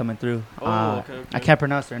Bonda coming through. Okay. I can't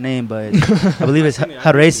pronounce her name, but I believe it's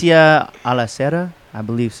Haresia Alacera. I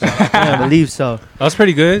believe so. I believe so. That's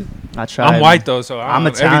pretty good. I tried. I'm white though, so I'm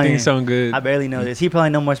everything Italian. sound good. I barely know this. He probably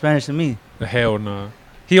know more Spanish than me. Hell no.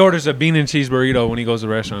 He orders a bean and cheese burrito when he goes to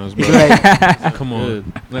restaurants, bro. Like, Come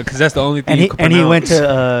on, because that's the only thing. and you he can and he went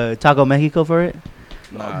pronounce. to Taco Mexico for it.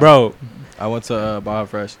 Nah. Bro. I went to Baja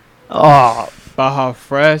Fresh. Oh, Baja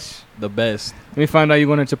Fresh. The best. Let me find out you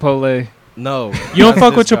going to Chipotle. No. You don't That's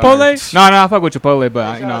fuck with this guy. Chipotle? No, I fuck with Chipotle,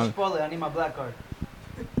 but you know. Chipotle. I need my black card.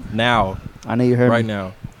 Now. I know you heard Right me.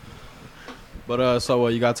 now. But so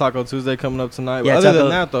you got Taco Tuesday coming up tonight. Yeah, Other Taco- than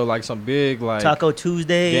that though, like some big like Taco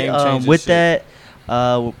Tuesday. game-changing With shit.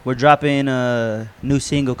 that, we're dropping a new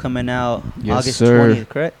single coming out Yes, August sir. 20th,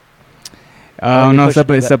 correct? I don't know. push it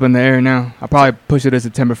It's back. up in the air now. I'll probably push it to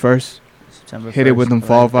September 1st. September Hit it 1st, with them right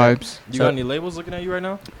fall there. vibes. You So- got any labels looking at you right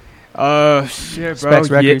now? Shit, bro. Specs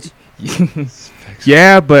Records.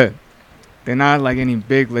 Yeah, but they're not like any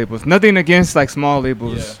big labels. Nothing against like small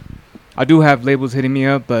labels. I do have labels hitting me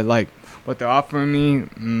up, but like what they're offering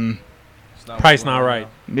me, It's not Price what you not want right.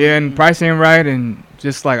 yeah, and price ain't right, and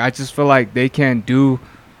just like I just feel like they can't do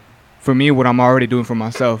for me what I'm already doing for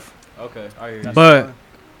myself. now. Okay. I hear you. But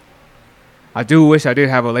I do wish I did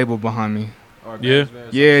have a label behind me. Or Yeah. management or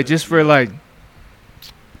some Yeah, shit. just for like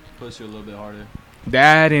push you a little bit harder.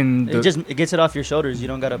 that and It gets it off your shoulders. You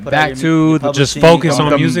don't gotta put Back out to your the- just publishing, focus on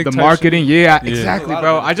the, music the type marketing. Yeah, Yeah. exactly, A lot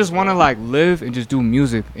bro. of I just benefits, want to bro. like live and just do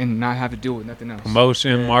music and not have to deal with nothing else.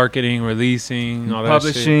 Promotion, marketing, releasing, all that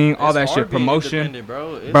shit. Publishing, all It's that hard shit, being promotion, independent,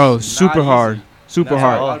 bro. It's bro. not Super hard, easy. super That's why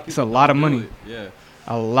a hard. lot of It's a people lot of don't do money, it. Yeah.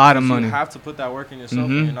 a lot of money. You have to put that work in yourself,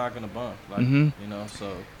 Mhm. or you're not gonna bump. Like Mhm. you know, so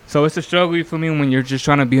So it's a struggle for me when you're just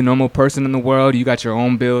trying to be a normal person in the world. You got your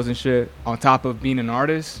own bills and shit on top of being an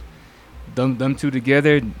artist. Them two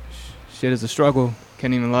together, shit is a struggle.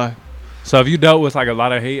 Can't even lie. So have you dealt with like a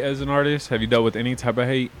lot of hate as an artist? Have you dealt with any type of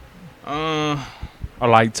hate? Or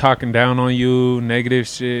like talking down on you, negative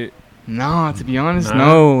shit? Nah, to be honest, Nah.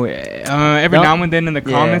 no. Every No. now and then in the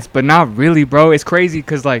Yeah. comments, but not really, bro. It's crazy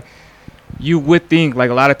because like you would think like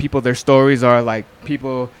a lot of people, their stories are like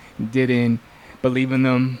people didn't believe in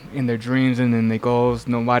them in their dreams and in their goals.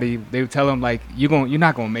 Nobody, they would tell them like you're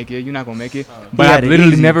not gonna make it. You're not gonna make it. But He I had it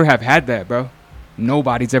literally easy. never have had that, bro.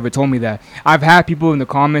 Nobody's ever told me that. I've had people in the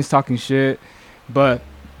comments talking shit, but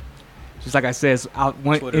just like I said, it's out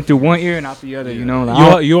Twitter in through one ear and out the other. Yeah. You know,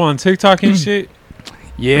 like, You on TikTok and shit?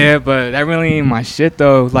 yeah, but that really ain't my shit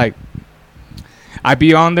though. Like, I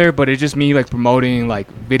be on there, but it's just me like promoting like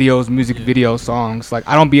videos, music videos, songs. Like,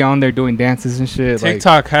 I don't be on there doing dances and shit.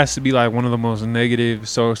 TikTok has to be like one of the most negative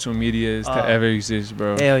social medias to ever exist,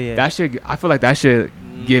 bro. Hell yeah. That shit, I feel like that should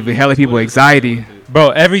give hella people anxiety.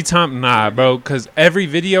 Bro, every time, bro, because every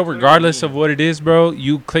video, regardless of what it is, bro,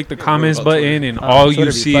 you click the comments button and all Twitter you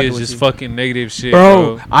be see fucking is with just you. fucking negative shit,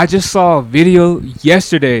 Bro, bro. I just saw a video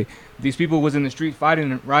yesterday. These people was in the street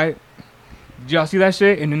fighting, right? Did y'all see that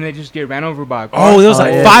shit? And then they just get ran over by a car. Oh, there was Oh,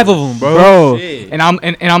 like yeah. 5 of them, bro. Bro. Shit. And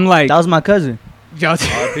I'm like, That was my cousin. yo,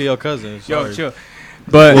 RP your cousin. yo, Sorry. chill.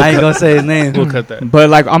 But I ain't gonna say his name. We'll cut that. But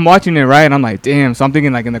like I'm watching it, right, and I'm like, damn. So I'm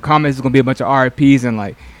thinking like in the comments it's gonna be a bunch of RIPs and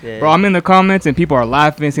like, Yeah. bro, I'm in the comments and people are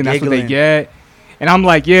laughing, saying that's what they Giggling. get, and I'm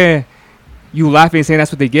like, yeah, you laughing saying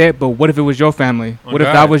that's what they get, but what if it was your family? Oh, What if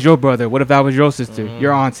God. that was your brother? What if that was your sister, Mhm.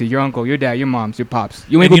 your auntie, your uncle, your dad, your moms, your pops?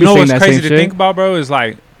 You ain't And you gonna know be saying what's that crazy same to shit. think about, bro, is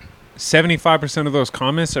like 75% of those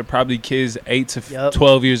comments are probably kids 8 to Yup.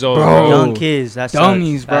 12 years old, Bro. bro. Young kids. That's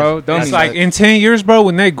Dummies, bro. Dummies. It's like in 10 years, bro,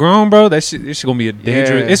 when they grown, bro, that shit, this shit gonna be a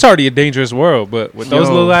dangerous. Yeah. It's already a dangerous world, but with those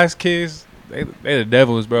Yo. little ass kids, they the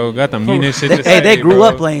devils, bro. Got the meanest shit to Hey, they say, grew bro.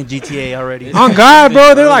 up playing GTA already. On God,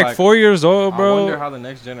 bro, they're Bro, like like, 4 years old, I wonder bro. how the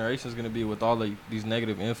next generation is gonna be with all these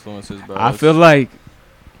negative influences, bro. I feel like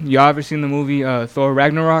y'all ever seen the movie Thor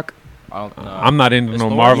Ragnarok? I don't know. I'm not into It's no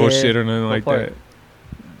Thor? Marvel Yeah. shit or nothing like part? that.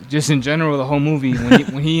 Just in general, the whole movie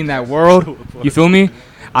when he in that world, you feel me?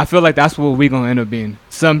 I feel like that's what we gonna end up being.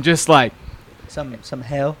 Some just like Some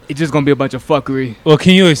hell. it's just gonna be a bunch of fuckery. Well,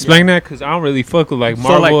 can you explain that? Because I don't really fuck with like So,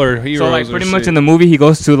 Marvel like- or heroes. So like or pretty shit. much in the movie, he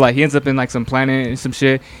goes to like he ends up in like some planet and some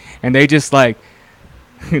shit, and they just like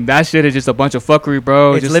that shit is just a bunch of fuckery,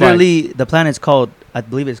 bro. It's just literally the planet's called. I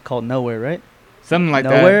believe it's called Nowhere, right? like, something like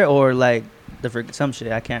Nowhere or like some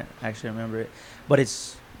shit. I can't actually remember it, but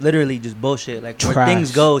it's literally just bullshit. Like where Trash.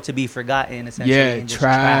 things go to be forgotten. that. Essentially, Yeah, and just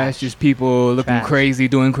trash. Just people looking Trash. crazy,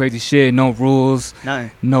 doing crazy shit. No rules, Nothing.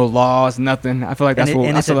 no laws, nothing. I feel like that's and what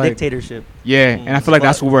and I it's feel a like. dictatorship. Yeah, and I feel like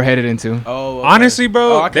that's what we're headed into. Oh, okay. honestly,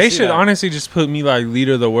 bro, Oh, I can they see should that. honestly just put me like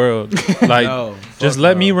leader of the world. Like, No, just fuck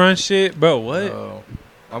let no. me run shit, bro. What? No.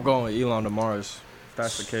 I'm going with Elon to Mars. If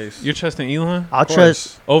that's the case. You're trusting Elon I'll Of course.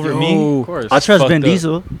 trust. over me? Yo, Of course. I trust fucked Vin up.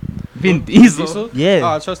 Diesel. Vin Diesel. Yeah,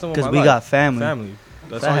 Oh, I trust him with because my we life. got family. Family.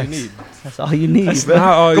 That's all you Facts. need. That's all you need, That's bro.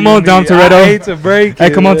 not all Come you on, Dom need. Toretto. I hate to break Hey,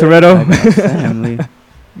 it, come on, man. Toretto. family.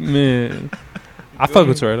 Man, I fuck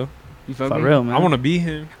with Toretto. You fuck For me? real, man. I want to be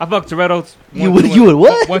him. I fuck Toretto. You would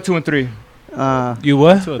what? 1, 2, and 3. You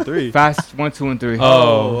what? 2 and 3. Fast 1, 2, and 3.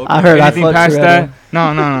 Oh, I heard I Anything fucked past Toretto. that?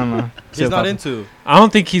 No. He's not into. I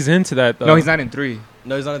don't think he's into that though. No, he's not in 3.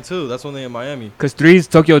 No, he's not in 2. That's when they in Miami. Cause 3 is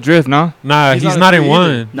Tokyo Drift, no? Nah, he's not in three one.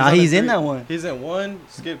 either. Nah, not he's in three. that one. He's in 1.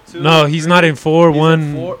 Skip 2. No, he's 3. not in 4. He's in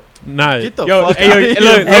 1. 4. Nah, Get the Yo, fuck hey, yo, out of look,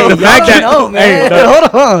 here. hey, the bro. fact that- no, man. hey,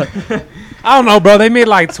 Hold on. I don't know, bro. They made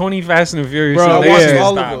like 20 Fast and Furious. Bro, so I they watched should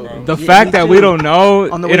all stop, of them. bro. The Yeah, fact me that too. we don't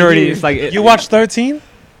know, On the it way already here. it's like You watched 13?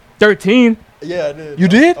 13. Yeah, I did. You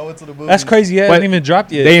did? I went to the movie. That's crazy. Yeah, it But hasn't even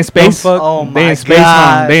dropped yet. they in space? Dumb fuck. Oh They my in space,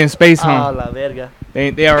 god. home. They in space, Oh, home. la verga.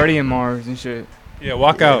 They already in Mars and shit. Yeah,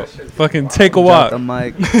 walk out. Fucking take a Drop walk. the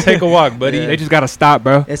mic. Take a walk, buddy. Yeah. They just gotta stop,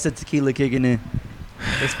 bro. It's the tequila kicking in.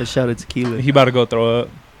 It's for sure the tequila. He about to go throw up.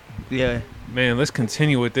 Yeah. Man, let's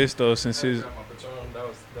continue with this though, since his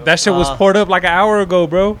that shit was Uh, poured up like an hour ago,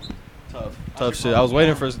 bro. Tough shit. I was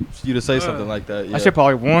waiting for you to say something like that. Yeah. That shit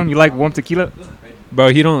probably warm. You like warm tequila? Bro,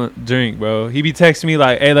 he don't drink, bro. He be texting me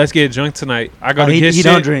like, "Hey, let's get drunk tonight." I go to he get he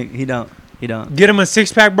shit. don't drink. He don't. Get him a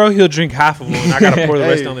 6-pack, bro. He'll drink half of them. And I gotta pour the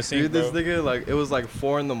rest Hey, on the sink, dude, this bro. nigga, like, it was like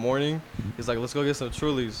 4 in the morning. He's like, let's go get some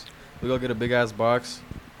Trulies. We go get a big ass box.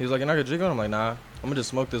 He was like, you're not gonna drink on? I'm like, nah. I'm gonna just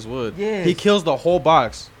smoke this wood. Yes. He kills the whole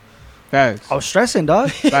box. Facts. I was stressing, dog.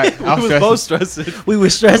 Facts. I We was was both stressing. stressing. We were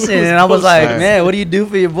stressing, We was and I was both like, stressed. man, what do you do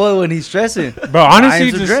for your boy when he's stressing? Bro,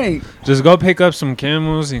 honestly, Buy him some drink. just go pick up some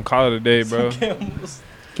Camels and call it a day, bro.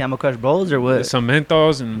 Camel Crush Bowls or what? Some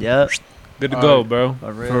Mentos and Yep. good to All go, right. bro.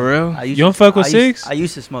 For real. For real? I used You don't to- fuck with I used- cigs? I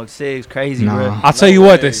used to smoke cigs. Crazy, Nah. bro. I'll tell No you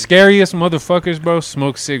what, way. the scariest motherfuckers, bro,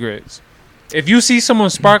 smoke cigarettes. If you see someone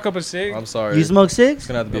spark up a cig, I'm sorry. You smoke It's cigs?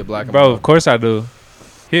 gonna have to be a black and bro, blue. of course I do.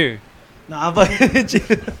 Here. Nah, I'm fucking with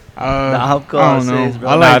you. Nah, I'm cool I on don't know. cigs, bro.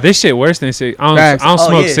 I Nah, like. this shit worse than cig. I Facts. don't Oh,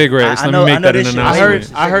 smoke yeah. cigarettes. I Let know- me I make know that an this shit. I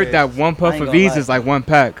announcement. heard that one puff ain't of gonna these lie. is like 1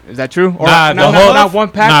 pack. Is that true? Or Nah, no, the whole- not 1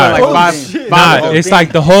 pack, Nah. but like Oh, five. shit. five Nah, of it's these.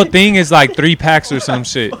 like the whole thing is like 3 packs or some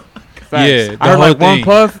shit. Facts. Yeah, the I heard whole like 1 thing.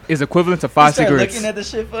 puff is equivalent to 5 You start cigarettes. looking at the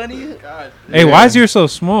shit funny? Hey, why is yours so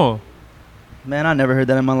small? Man, I never heard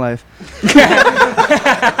that in my life.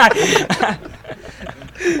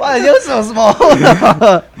 Why is yours so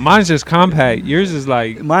small? Mine's just compact. Yours is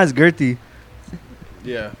like. Mine's girthy.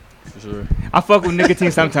 Yeah, for sure. I fuck with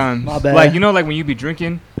nicotine sometimes. My bad. Like, you know, like when you be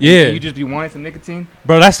drinking, Yeah. you just be wanting some nicotine.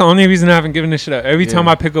 Bro, that's the only reason I haven't given this shit up. Every Yeah. time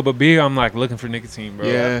I pick up a beer, I'm like looking for nicotine, bro.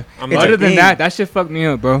 Yeah. I'm It's like, Other than thing. that shit fucked me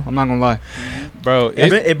up, bro. I'm not gonna lie. bro,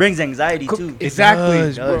 It brings anxiety too. Exactly.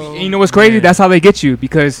 does, bro. And you know what's crazy? Man. That's how they get you,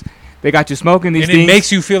 because they got you smoking these and things. it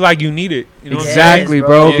makes you feel like you need it. You know what I'm saying? exactly, Yes,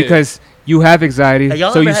 bro. bro. Yeah. Because you have anxiety, Have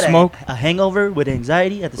y'all so ever you had smoke, a hangover with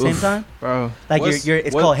anxiety at the same Oof. time? bro. Like What's-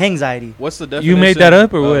 it's what- called anxiety. What's the definition? You made that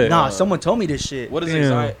up or of, what? Nah, someone told me this shit. What is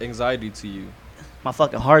Yeah. anxiety to you? My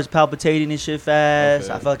fucking heart's palpitating and shit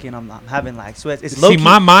fast. Okay. I'm having like sweats. It's See, low-key-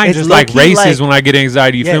 my mind it's just like low-key, races when I get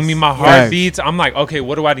anxiety. You feel Yes. me? My heart Facts. beats. I'm like, okay,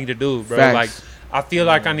 what do I need to do, bro? Facts. Like, I feel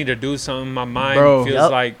like I need to do something. My mind Bro. feels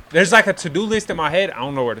Yup. like there's like a to-do list in my head. I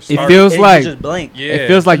don't know where to It start. feels you like just blank. yeah. it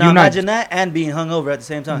feels like Now you're not. imagine that and being hungover at the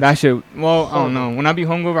same time. That shit. Well, I don't know. When I be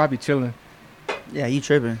hungover, I be chilling. Yeah, you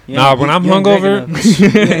tripping. You Nah, ain't- when you- I'm you ain't drinking hungover- enough.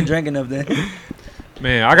 You ain't drinking enough then.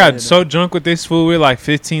 Man, I got Yeah, so drunk with this food. We're like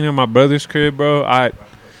 15 in my brother's crib, bro.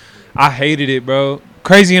 I hated it, bro.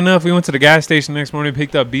 Crazy enough, we went to the gas station next morning,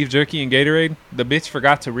 picked up beef jerky and Gatorade. The bitch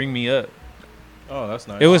forgot to ring me up. Oh, that's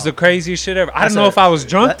nice. It was the craziest shit ever. I That's don't know a- if I was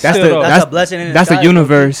drunk That's still, the- though. That's a blessing in That's the disguise,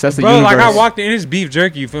 universe. That's the Bro, universe. like I walked in, it's beef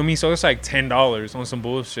jerky, you feel me? So it's like $10 on some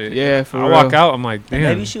bullshit. Yeah, for I real. walk out, I'm like, And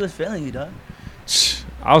damn. maybe she was failing you, dog.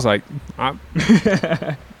 I was like,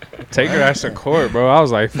 take her ass to court, bro. I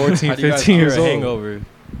was like 14, How do you guys 15 cure years a old. hangover?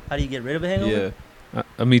 How do you get rid of a hangover? Yeah.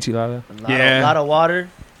 A Michelada. Yeah. A lot of water.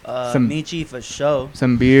 Some- Michi for show.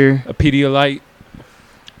 Some beer. A Pedialyte.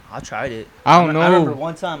 I tried it. I don't I remember know.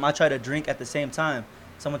 one time I tried to drink at the same time.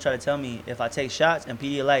 Someone tried to tell me if I take shots and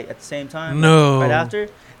Pedialyte at the same time, like, No. right after,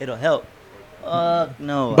 it'll help.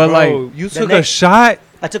 No. But, like, Bro, you the took a next- shot.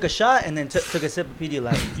 I took a shot and then took a sip of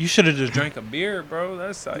Pedialyte. You should have just drank a beer, bro.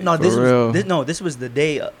 That's like, No, For this real. was this was the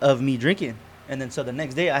day of me drinking, and then so the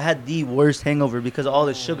next day I had the worst hangover because of all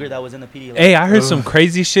the sugar that was in the Pedialyte. Hey, I heard some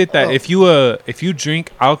crazy shit that Oh. if you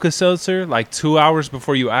drink Alka-Seltzer like 2 hours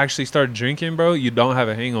before you actually start drinking, bro, you don't have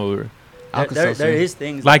a hangover. There is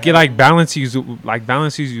things Like it that. like balances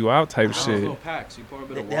you out type shit. Packs. You pour a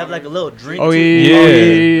bit They, of they have like a little drink. Oh too. yeah. Yeah.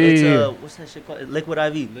 It's what's that shit called? Liquid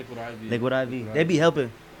IV. liquid IV. Liquid IV. They be helping,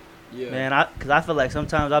 Yeah. man. Cause I feel like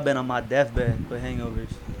sometimes I've been on my deathbed with hangovers,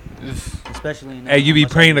 especially. Now Hey, you be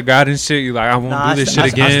once I- praying to God and shit. You like, I won't Nah, do this I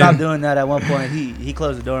shit again. stopped doing that at one point. He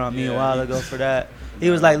closed the door on me a Yeah. while ago for that. He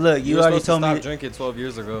was like, "Look, you were already supposed told to me." stop drinking 12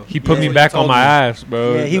 years ago. He put Yeah. me You back on told my me. ass,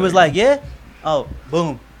 bro. Yeah, he was like, "Yeah." Oh,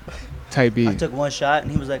 boom. Type I B. took one shot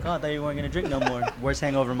and he was like, "Oh, I thought you weren't gonna drink no more." Worst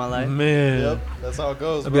hangover of my life. man. Yep. That's how it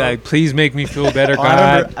goes. I'd be like, please make me feel better, Oh,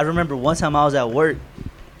 God. I remember one time I was at work,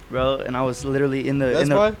 bro, and I was literally in the Best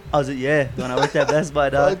Buy? I was when I worked at Best Buy,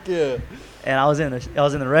 dog, Fuck yeah. and I was in the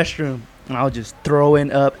restroom and I was just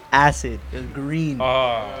throwing up acid. It was green.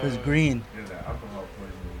 It was green.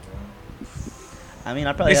 I mean,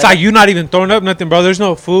 I probably It's had like you not even throwing up nothing, bro. There's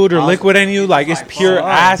no food or I was- liquid in you. Like it's pure slime.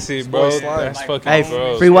 acid, bro. It's slime. That's fucking Hey,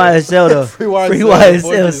 gross. free YSL though. Free Free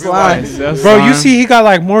YSL. YSL slime. Bro, you see he got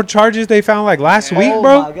like more charges they found like last week, Oh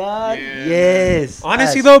bro. my god. Yes.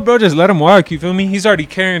 Honestly Facts. though, bro, just let him walk. You feel me? He's already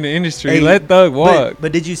carrying the industry. Hey, Let Thug walk.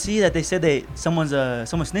 But did you see that they said someone's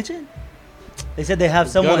snitching? They said they have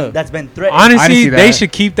someone Gunna. that's been threatened. I didn't Honestly, see they that.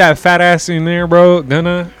 should keep that fat ass in there, bro.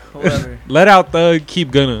 Gunna. Whoever. Let out Thug,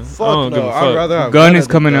 keep Gunna. Fuck I don't no. give a I'd fuck. rather have Gun Gunna is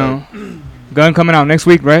than coming Thug. out. Gun coming out next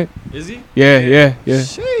week, right? Is he? Yeah.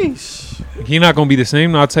 Sheesh. He not gonna be the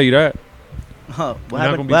same. I'll tell you that. Huh, You're what not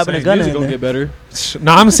happened? gonna be What happened to saying Gunna? Music in gonna there? get better.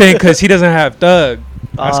 No, I'm saying because he doesn't have Thug.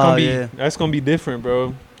 That's Oh, gonna be yeah. that's gonna be different,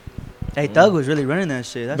 bro. Hey, Thug was really running that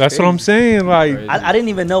shit. That's what I'm saying. Like, Crazy. I didn't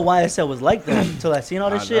even know YSL was like that until I seen all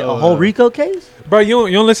this I shit. know, A whole yeah. Rico case. bro,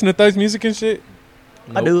 you don't listen to Thug's music and shit.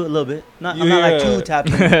 I do a little bit. I'm not like Yeah. too tapped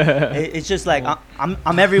in. It's just like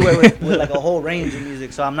I'm everywhere with like a whole range of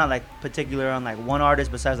music, so I'm not like particular on like one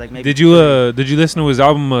artist besides like maybe. Did you listen to his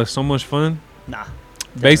album So Much Fun? Nah.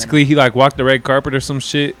 Basically, he like walked the red carpet or some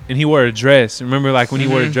shit, and he wore a dress. Remember, like when he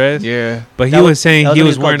wore a Mhm. dress? Yeah. But he That was was- saying that was he when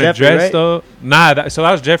was he was called wearing a Jeffrey, dress right? though. Nah, so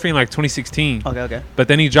that was Jeffrey in like 2016. Okay. But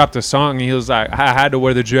then he dropped a song and he was like, I had to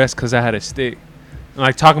wear the dress because I had a stick. And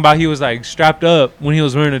like talking about he was like strapped up when he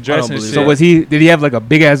was wearing a dress don't and believe shit. So did he have like a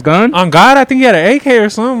big ass gun? On God, I think he had an AK or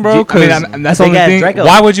something, bro. I mean, Cause that's the Big only ass thing. Draco.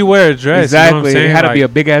 why would you wear a dress? Exactly. You know what I'm It saying? had to Like, be a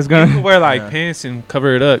big ass you gun. can wear like Yeah. pants and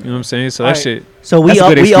cover it up. You know what I'm saying? So that Alright. shit. So That's a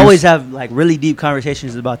good excuse. always have like really deep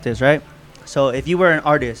conversations about this, right? So if you were an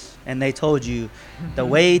artist and they told you the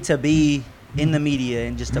way to be in the media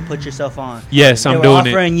and just to put yourself on, Yes, they I'm were doing it.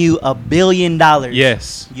 offering you $1 billion.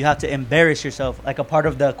 Yes. You have to embarrass yourself like a part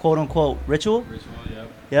of the quote unquote ritual. Ritual,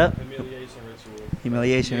 yep. Yep. Humiliation ritual.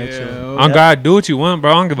 Humiliation ritual. On God, do what you want,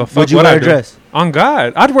 bro. I don't give a fuck Would you what wear I a do. dress? On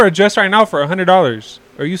God, I'd wear a dress right now for $100.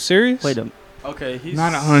 Are you serious? Wait a minute. Okay, he's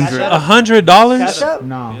Not 100. $100? Cash App?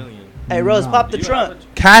 No. Hey, Rose, No. pop the trunk.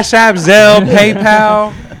 Cash App, Zelle,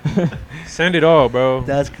 PayPal. Send it all, bro.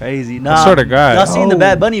 That's crazy. I Nah. swear to God. Y'all seen the Oh.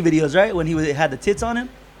 Bad Bunny videos, right? When had the tits on him?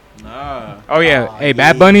 Nah. Oh yeah. Aw, Hey,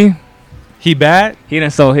 Bad yeah. Bunny. He bad? He done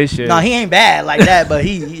sold his shit. No, he ain't bad like that, but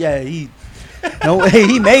he no way,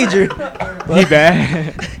 he major. He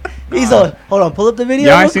bad. He's on. Hold on, pull up the video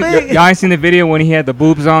y'all, real ain't seen, quick. y'all ain't seen the video when he had the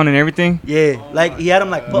boobs on and everything? Yeah, like he had him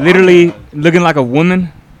like put Literally looking like a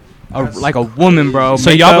woman. Like a woman, bro. So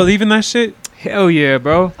y'all Makeup. believe in that shit? Hell yeah,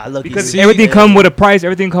 bro. I look Because See, everything come with a price.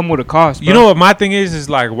 Everything come with a cost, bro. You know what my thing is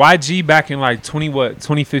like YG back in like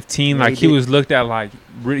 2015, Yeah, like he he did. was looked at like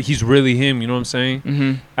he's really him, you know what I'm saying?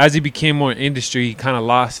 Mm-hmm. As he became more industry, he kind of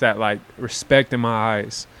lost that like respect in my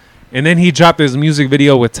eyes. And then he dropped his music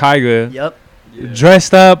video with Tyga, Yep.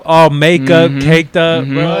 dressed up, all makeup, Mhm. caked up,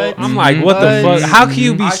 Mhm. bro. What? I'm like, Mhm. what the What? fuck? How can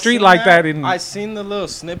you be I street seen like that? And I seen the little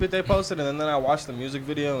snippet they posted, and then I watched the music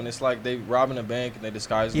video, and it's like they robbing a bank and they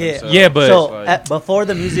disguise Yeah. themselves. Yeah, but- So Like- before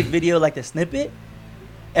the music video, like the snippet,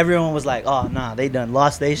 everyone was like, "Oh nah, they done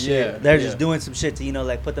lost their shit. Yeah, They're yeah. just doing some shit to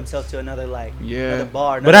like put themselves to another like Yeah. another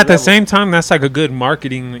bar." but another at the level. same time, that's like a good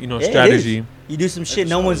marketing, Yeah, it strategy. is. You do some shit That's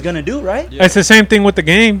no just one's always- gonna do, right? Yeah. It's the same thing with the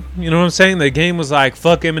game. You know what I'm saying? The game was like,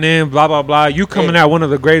 fuck Eminem, blah, blah, blah. You coming Yeah. at one of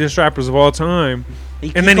the greatest rappers of all time.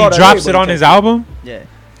 And then he called drops it everybody on his catchy. album. Yeah.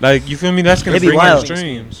 Like, you feel me? That's going to It'd be bring in wild.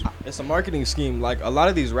 streams. It's a marketing scheme. Like a lot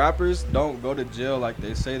of these rappers don't go to jail like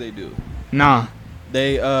they say they do. Nah.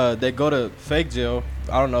 They go to fake jail.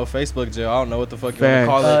 I don't know, Facebook jail. I don't know what the fuck you want Facts.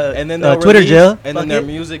 to call it. And then they'll Twitter release, jail. and Fuck then their it.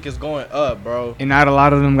 music is going up, bro. And not a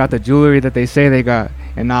lot of them got the jewelry that they say they got,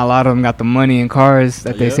 and not a lot of them got the money and cars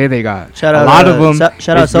that they Yep. say they got. Shout a out, lot of them.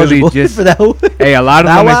 shout out is Soulja really Boy just for that one. Hey, a lot of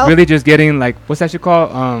Bow them Wow? is really just getting like what's that shit called?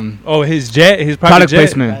 Oh, his private Product jet.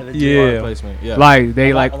 placement. Private jet. Yeah. Placement. Yeah. Like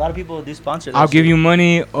they like a lot of people do sponsor that I'll give shit. you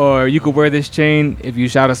money, or you could wear this chain if you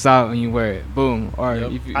shout us out and you wear it. Boom. Or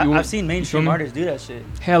Yep. if you, I've seen mainstream me? artists do that shit,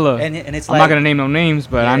 hella. and it's I'm like not gonna name no names,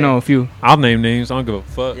 but I Yeah. know a few. I'll name names. I don't give a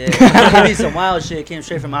fuck. yeah, maybe some wild shit came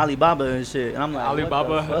straight from Alibaba and shit, and I'm like,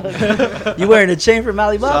 Alibaba. what the fuck? You wearing a chain from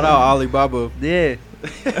Alibaba? Shout out Alibaba. Yeah.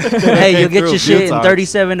 Hey, you'll get Through your a few shit in times.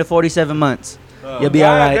 37 to 47 months. You'll be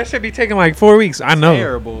all God, right. That should be taking like 4 weeks. I know.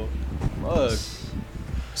 Terrible. Fuck.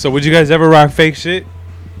 So, would you guys ever rock fake shit?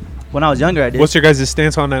 When I was younger, I did. What's your guys'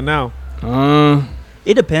 stance on that now?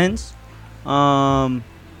 It depends.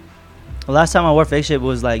 The last time I wore fake shit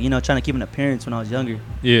was like, trying to keep an appearance when I was younger.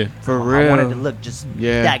 Yeah. For I real. wanted to look just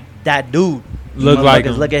Yeah. that dude. Look like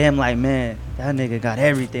him. Look at him like, man, that nigga got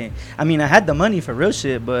everything. I mean, I had the money for real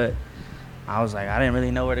shit, but I was like, I didn't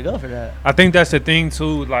really know where to go for that. I think that's the thing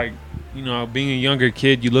too. Like, being a younger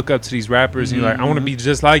kid, you look up to these rappers and you're like, I want to be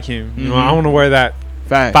just like him. You know, I want to wear that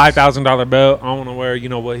Facts. $5,000 belt. I want to wear,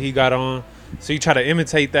 what he got on. So you try to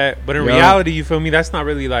imitate that, but in Yeah. reality, you feel me? That's not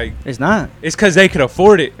really like. It's not. It's because they could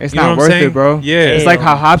afford it. It's You know not what I'm worth saying? it, bro. Yeah. It's Hell like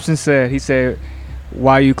how no. Hobson said. He said,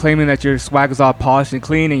 "Why you claiming that your swag is all polished and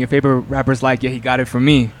clean, and your favorite rapper's like, yeah, he got it from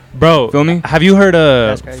me." Bro, Feel me? have you heard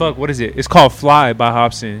That's crazy. what is it? It's called Fly by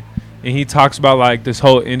Hobson. And he talks about like this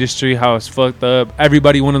whole industry, how it's fucked up.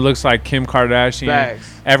 Everybody want to look like Kim Kardashian.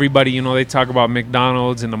 Facts, Everybody, they talk about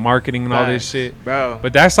McDonald's and the marketing and all this Facts. shit. bro.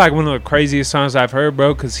 But that's like one of the craziest songs I've heard,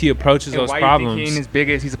 bro, because he approaches And those why you think he problems. ain't as big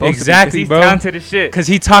as he's supposed Exactly, to be? 'Cause bro. He's talented as shit. Because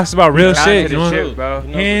he talks about real He's shit. talented You know? as shit, bro. You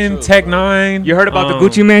know Him, for sure, Tech bro. Nine. You heard about the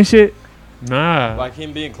Gucci Man shit? Nah. Like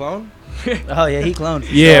him being cloned? Oh yeah, he cloned.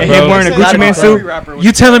 Yeah, Him bro. wearing a Gucci Gucci Man Man suit?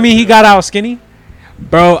 You telling me he got out skinny?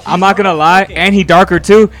 Bro, I'm not gonna lie, and he darker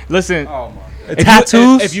too. Listen, Oh my god. if you-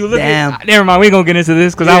 Tattoos? If you look Damn. at, never mind, we gonna get into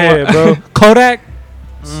this because Yeah, bro. Kodak?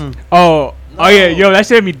 Oh yeah, yo, that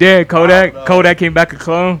shit be dead. Kodak, No. Kodak came back a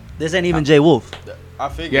clone. This ain't even Jay Wolf. I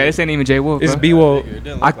figured. Yeah, this ain't even Jay Wolf. It's bro. B-Wolf. I figured. It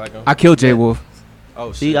didn't look like him. I killed Jay Wolf. Oh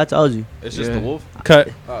shit. See, I told you. It's just Yeah. the wolf. Cut.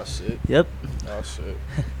 Oh shit. Yep. Oh shit.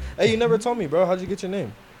 Hey, you never told me, bro. How'd you get your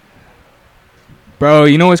name? Bro,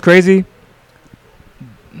 you know what's crazy?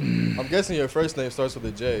 I'm guessing your first name starts with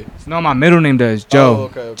a J. No, my middle name does. Joe. Oh,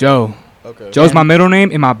 okay, okay. Joe. Okay. Joe's my middle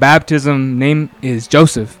name, and my baptism name is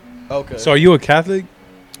Joseph. Okay. So are you a Catholic?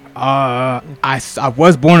 I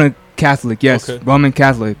was born a Catholic, yes, Okay. Roman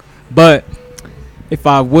Catholic. But if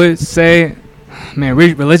I would say, man,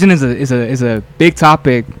 religion is a big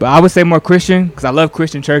topic. But I would say more Christian because I love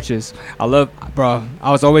Christian churches. I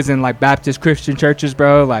was always in like Baptist Christian churches,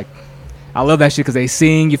 bro. Like, I love that shit because they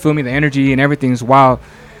sing. You feel me? The energy and everything's wild.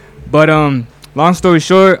 But long story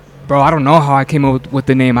short, bro, I don't know how I came up with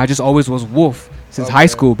the name. I just always was Wolf since high Okay.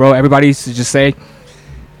 school, bro. Everybody used to just say,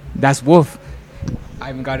 "That's Wolf." I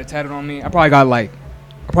even got it tattooed on me. I probably got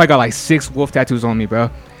like 6 wolf tattoos on me, bro.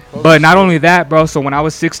 But not only that, bro. So when I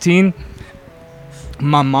was 16,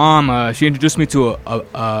 my mom she introduced me to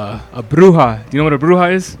a bruja. Do you know what a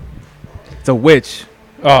bruja is? It's a witch.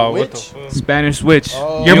 Oh, Witch? what the fuck? Spanish witch.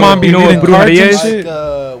 Oh. Your mom be you know what reading bruja cards and is? shit?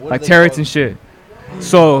 what Like do they tarots call and it? shit.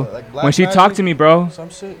 So Like black when she magic? talked to me, bro, Some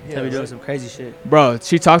shit? They Yeah. be doing some crazy shit. bro,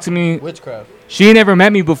 she talked to me. Witchcraft. She ain't never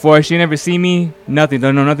met me before. She ain't never seen me. Nothing.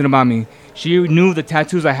 Don't know nothing about me. She knew the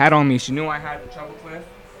tattoos I had on me. She knew I had the treble clef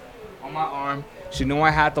on my arm. She knew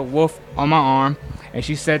I had the wolf on my arm. And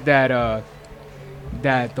she said that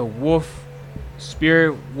that the wolf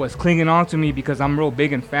spirit was clinging on to me because I'm real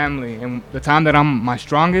big in family. And the time that I'm my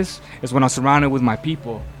strongest is when I'm surrounded with my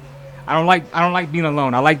people. I don't like being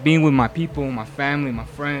alone. I like being with my people, my family, my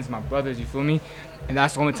friends, my brothers, you feel me? And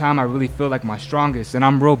that's the only time I really feel like my strongest. And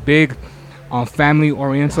I'm real big on family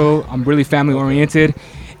oriental. I'm really family oriented.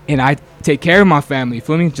 And I take care of my family, you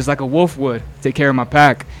feel me? Just like a wolf would take care of my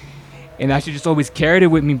pack. And I should just always carried it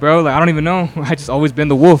with me, bro. Like I don't even know. I just always been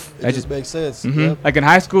the wolf. It just makes sense. Mm-hmm. Yep. Like in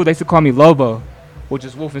high school, they used to call me Lobo, which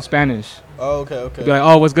is wolf in Spanish. Oh, okay, okay. Be like,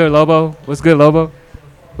 oh, what's good, Lobo? What's good, Lobo?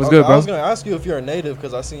 What's good, I bro? was gonna ask you if you're a native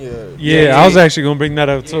because I seen your. Yeah, I was actually gonna bring that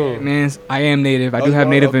up too. Yeah, man, I am native. I Oh, do you have are?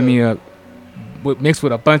 native in Okay. me, mixed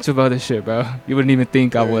with a bunch of other shit, bro. You wouldn't even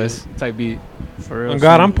think I Very was type beat. For real. Oh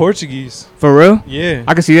God, I'm Portuguese. For real? Yeah,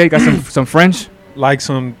 I can see that. You got some French. like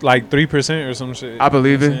 3% or some shit. I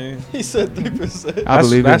believe You know it. what I'm saying? He said 3%. I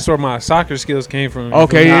believe That's it. where my soccer skills came from. you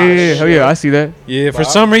Okay, feel me? yeah. Hell yeah, I see that. Yeah, for Wow.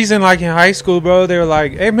 some reason, like in high school, bro, they were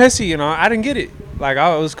like, "Hey, Messi," you know, I didn't get it. Like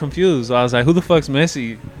I was confused. I was like, "Who the fuck's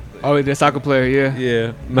Messi?" Oh, the soccer player, yeah.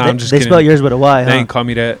 Yeah, nah, they, I'm just they kidding. spell yours with a Y, They huh? ain't call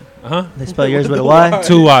me that. They spell yours with a Why? Y.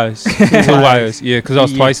 2 Y's. 2 Y's. Yeah, because I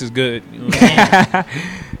was Yeah. twice as good. You know what I'm saying?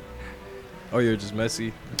 Oh, you're just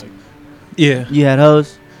messy. Like, Yeah. You had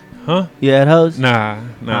hoes? Huh? You had hoes? Nah.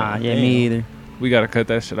 Yeah, Damn. me either. We gotta cut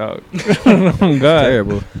that shit out. Oh God.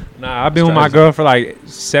 terrible. Nah, I've been with my girl for like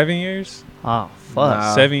 7 years. Oh, fuck.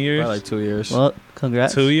 Nah, 7 years. Probably like 2 years. Well,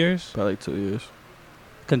 congrats. 2 years. Probably like 2 years.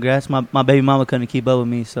 Congrats. My baby mama couldn't keep up with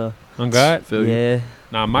me, so On God. Feel you. yeah,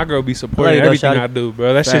 Nah, my girl be There supporting you go, everything shawty. I do,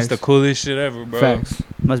 bro. That's just the Facts. coolest shit ever, bro. Facts.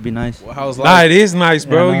 must be nice. Well, how's Nah, life? it is nice,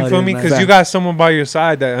 bro. Yeah, no, You it feel is me? nice. Because you Facts. got someone by your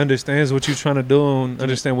side that understands what you're trying to do and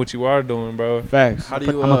understand what you are doing, bro. Facts. How do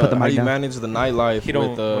Put- you, I'ma put the how mic do you down. manage the nightlife He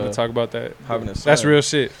don't with want to talk about that. having a son? That's real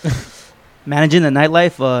shit. Managing the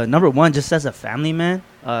nightlife, number one, just as a family man,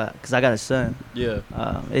 because I got a son. Yeah.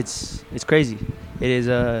 It's crazy. It is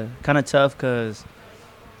kind of tough because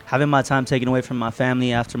having my time taken away from my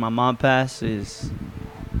family after my mom passed is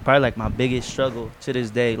probably like my biggest struggle to this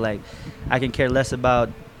day. Like I can care less about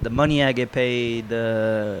the money I get paid,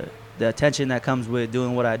 the attention that comes with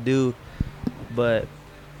doing what I do, but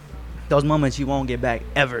those moments you won't get back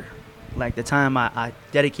ever. Like the time I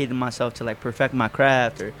dedicated myself to like perfect my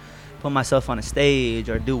craft or put myself on a stage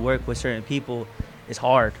or do work with certain people is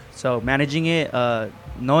hard. So managing it,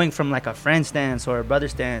 knowing from like a friend stance or a brother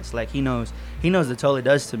stance, like he knows the toll it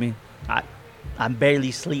does to me. I barely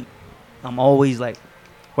sleep. I'm always like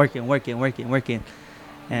working,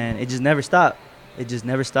 and it just never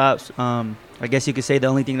stops. I guess you could say the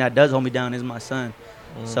only thing that does hold me down is my son.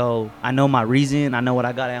 So I know my reason. I know what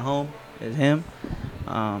I got at home is him.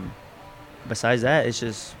 Besides that, it's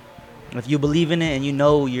just if you believe in it and you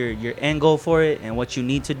know your end goal for it and what you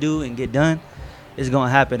need to do and get done, it's gonna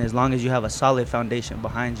happen as long as you have a solid foundation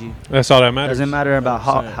behind you. That's all that matters. Doesn't matter about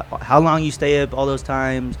 100%. how long you stay up all those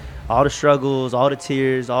times, all the struggles, all the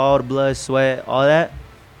tears, all the blood, sweat, all that.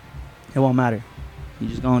 It won't matter. You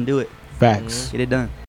just gonna do it. Facts. Get it done.